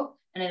the stove,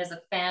 and it is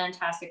a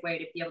fantastic way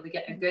to be able to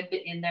get a good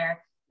bit in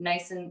there,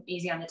 nice and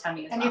easy on the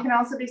tummy as well. And you can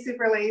also be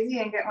super lazy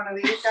and get one of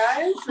these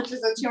guys, which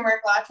is a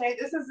turmeric latte.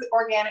 This is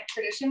Organic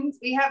Traditions.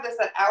 We have this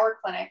at our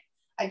clinic.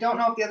 I don't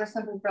know if the other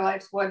Simple for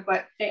Lives would,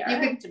 but they are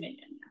at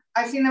Dominion.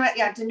 I've seen them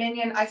at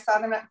Dominion. I saw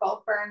them at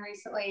Bulk Burn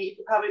recently. You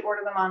could probably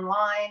order them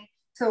online.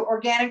 So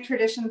Organic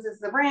Traditions is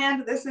the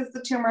brand. This is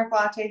the turmeric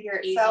latte here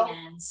itself.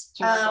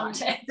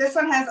 This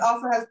one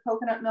also has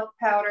coconut milk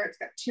powder. It's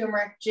got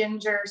turmeric,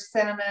 ginger,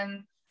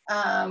 cinnamon.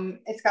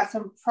 It's got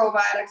some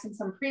probiotics and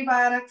some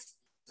prebiotics.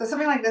 So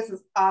something like this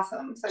is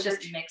awesome. So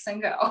just mix and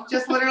go.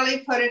 Just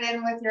literally put it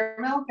in with your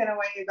milk and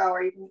away you go,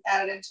 or you can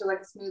add it into like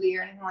a smoothie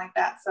or anything like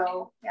that.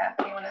 So yeah,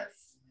 if anyone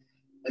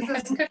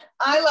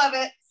I love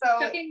it. So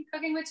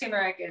cooking with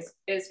turmeric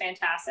is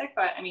fantastic,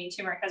 but I mean,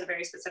 turmeric has a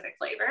very specific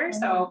flavor.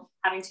 So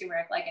having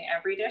turmeric like in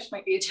every dish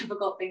might be a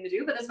difficult thing to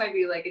do, but this might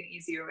be like an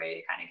easier way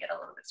to kind of get a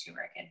little bit of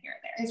turmeric in here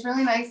and there. It's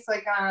really nice,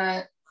 like on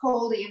a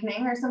cold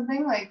evening or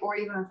something, like, or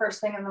even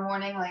first thing in the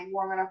morning, like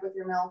warm it up with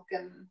your milk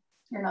and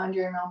your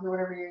non-dairy milk or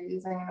whatever you're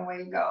using, and away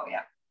you go.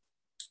 Yeah.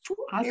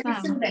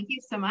 Awesome. Thank you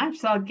so much.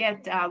 So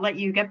I'll let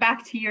you get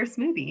back to your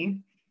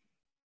smoothie.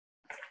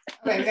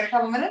 Okay, we got a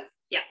couple minutes.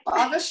 Yeah. Well,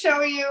 I'll just show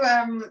you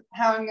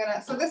how I'm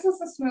gonna. So this is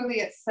the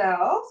smoothie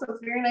itself. So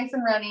it's very nice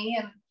and runny,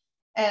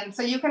 and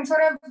so you can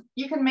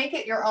you can make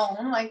it your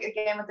own. Like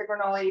again with the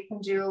granola, you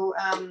can do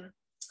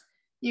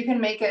you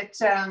can make it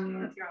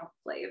with your own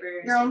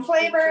flavors. Your own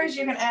flavors.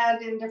 You can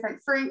add in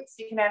different fruits.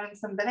 You can add in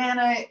some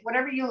banana,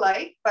 whatever you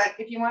like. But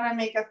if you want to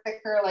make a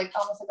thicker, like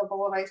almost like a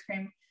bowl of ice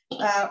cream,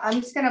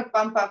 I'm just gonna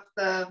bump up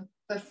the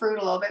fruit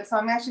a little bit. So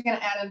I'm actually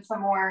gonna add in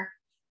some more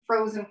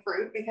frozen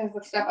fruit because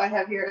the stuff I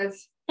have here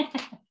is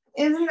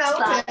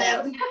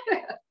melted.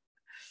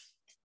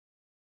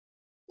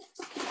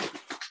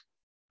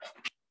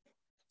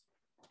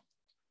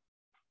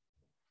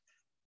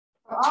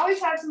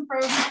 Always have some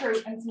frozen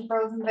fruit and some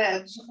frozen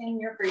veg in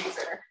your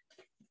freezer.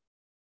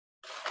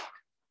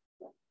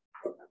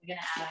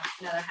 gonna add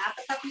another half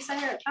a cup, you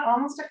say, or a cup?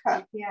 Almost a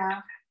cup,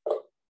 yeah.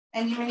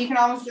 And you can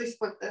obviously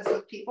split this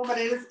with people, but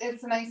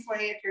it's a nice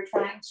way if you're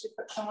trying to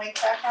put some weight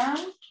back on.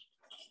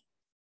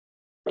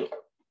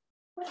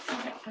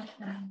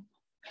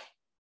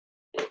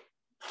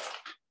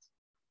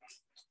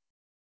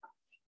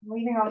 I'm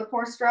leaving all the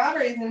poor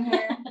strawberries in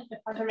here. I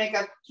have to make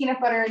a peanut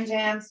butter and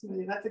jam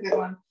smoothie. That's a good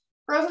one.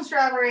 Frozen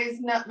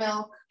strawberries, nut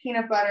milk,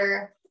 peanut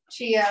butter,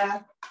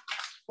 chia,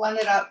 blend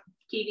it up.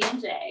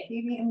 PB&J.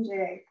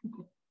 PB&J.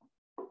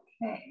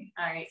 Okay.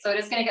 All right, so it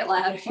is gonna get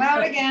loud.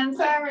 Loud again,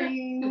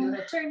 sorry. I'm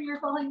gonna turn your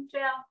volume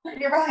down.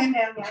 You're behind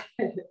down, yeah.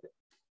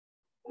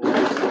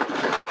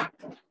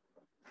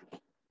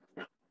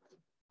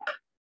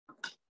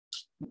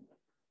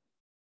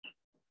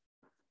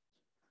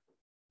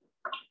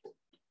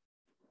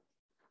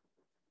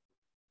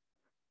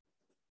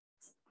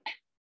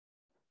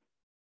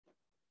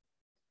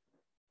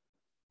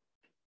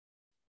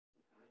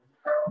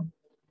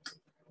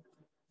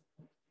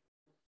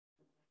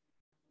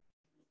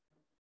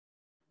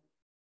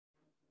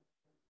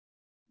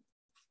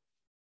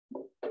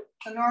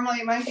 So normally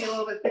it might be a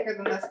little bit thicker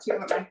than this too,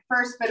 but my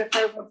first bit of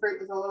frozen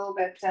fruit was a little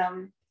bit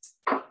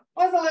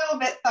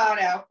thought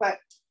out, but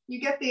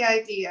you get the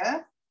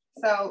idea.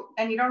 So,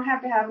 and you don't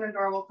have to have an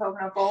adorable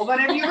coconut bowl,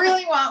 but if you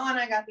really want one,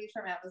 I got these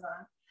from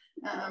Amazon.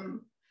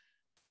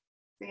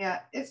 So yeah,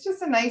 it's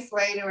just a nice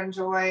way to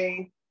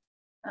enjoy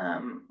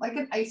like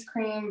an ice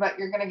cream, but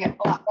you're gonna get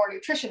a lot more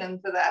nutrition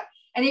into that.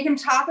 And you can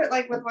top it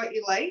like with what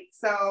you like.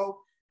 So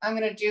I'm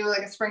gonna do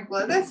like a sprinkle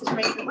of this to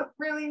make it look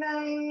really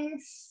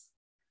nice.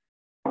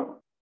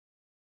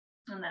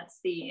 And that's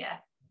the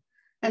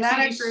and that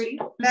actually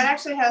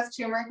has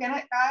turmeric in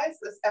it, guys.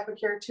 This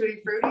Epicure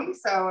Tutti Frutti.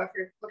 So if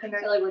you're looking to, I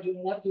feel like we're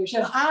doing an Epicure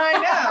show.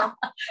 I know.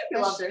 I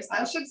love their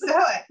stuff. I should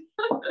sell it.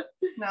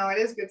 No, it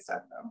is good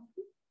stuff though.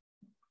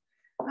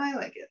 I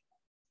like it.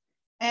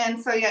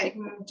 And so yeah, you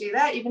can do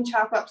that. You can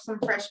chop up some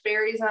fresh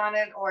berries on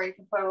it, or you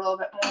can put a little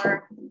bit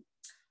more.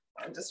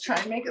 I'm just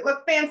trying to make it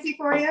look fancy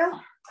for you.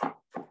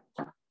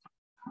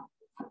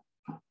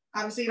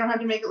 Obviously, you don't have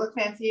to make it look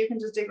fancy. You can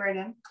just dig right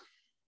in.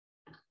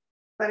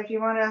 But if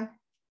you want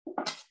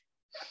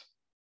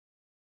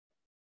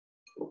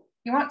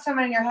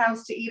someone in your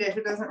house to eat it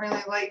who doesn't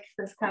really like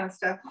this kind of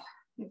stuff,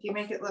 if you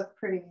make it look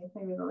pretty,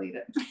 maybe they'll eat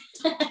it.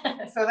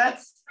 So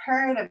that's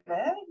part of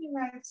it. You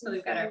guys, so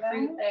we've got our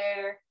fruit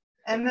there.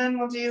 And then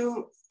we'll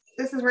do,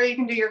 this is where you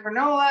can do your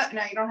granola.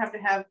 Now you don't have to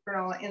have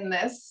granola in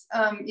this.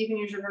 You can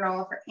use your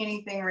granola for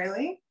anything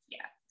really.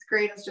 Yeah. It's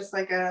great. It's just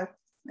like a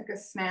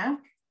snack.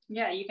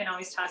 Yeah, you can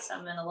always toss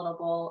some in a little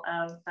bowl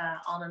of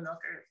almond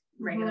milk or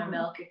regular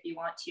milk if you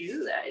want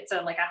to. It's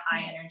like a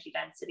high energy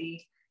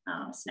density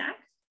snack.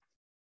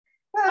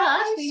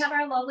 But we have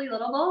our lovely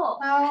little bowl.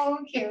 Oh,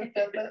 cute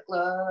does it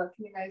look?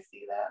 Can you guys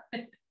see that?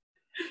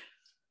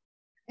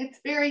 It's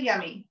very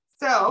yummy.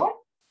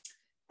 So,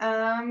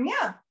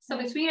 yeah. So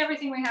between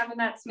everything we have in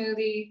that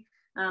smoothie,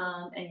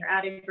 and your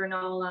added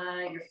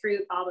granola, your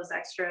fruit, all those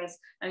extras,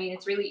 I mean,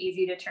 it's really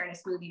easy to turn a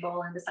smoothie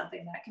bowl into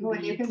something that can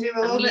be, you can do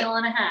a meal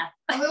and a half.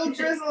 A little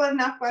drizzle of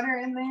nut butter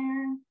in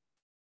there.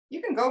 You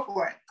can go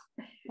for it.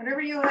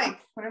 Whatever you like,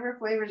 whatever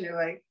flavors you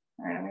like.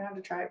 All right, I'm gonna have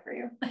to try it for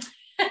you.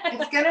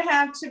 It's gonna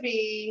have to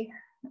be,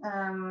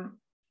 I'll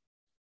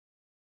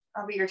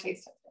be your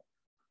taste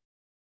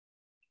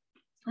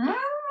tester.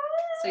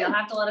 So you'll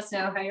have to let us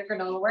know how your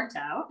granola worked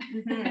out.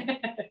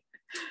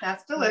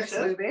 That's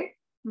delicious.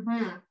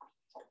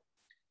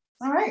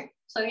 All right.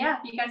 So yeah,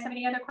 if you guys have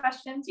any other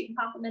questions, you can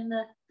pop them in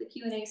the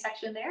Q&A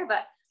section there,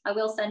 but I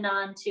will send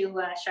on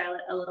to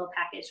Charlotte a little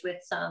package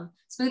with some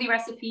smoothie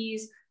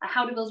recipes,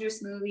 how to build your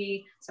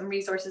smoothie, some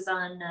resources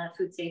on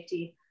food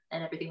safety,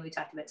 and everything we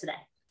talked about today.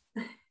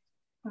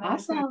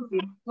 Awesome.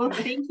 Well,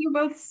 thank you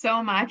both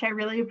so much. I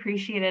really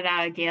appreciated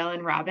Gail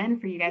and Robyn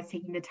for you guys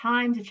taking the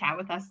time to chat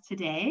with us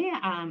today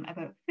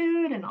about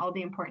food and all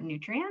the important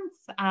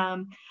nutrients.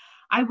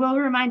 I will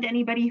remind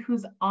anybody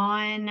who's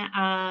on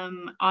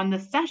the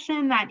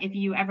session that if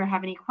you ever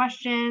have any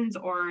questions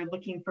or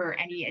looking for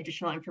any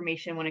additional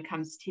information when it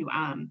comes to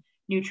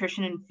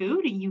nutrition and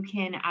food, you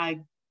can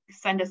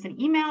send us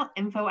an email,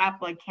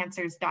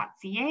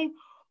 info@bloodcancers.ca,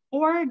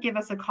 or give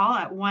us a call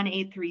at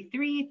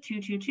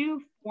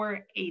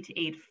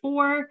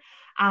 1-833-222-4884.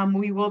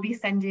 We will be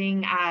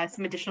sending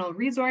some additional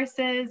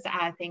resources,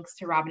 thanks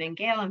to Robyn and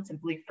Gail and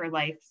Simply for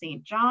Life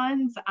St.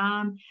 John's.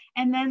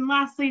 And then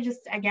lastly,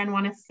 just again,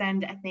 want to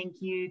send a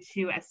thank you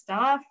to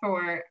Estella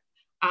for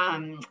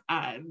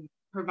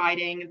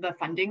providing the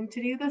funding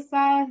to do this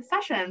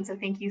session. So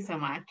thank you so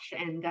much.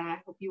 And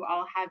I hope you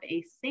all have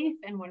a safe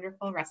and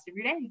wonderful rest of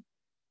your day.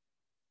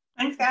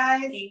 Thanks,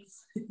 guys.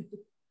 Thanks.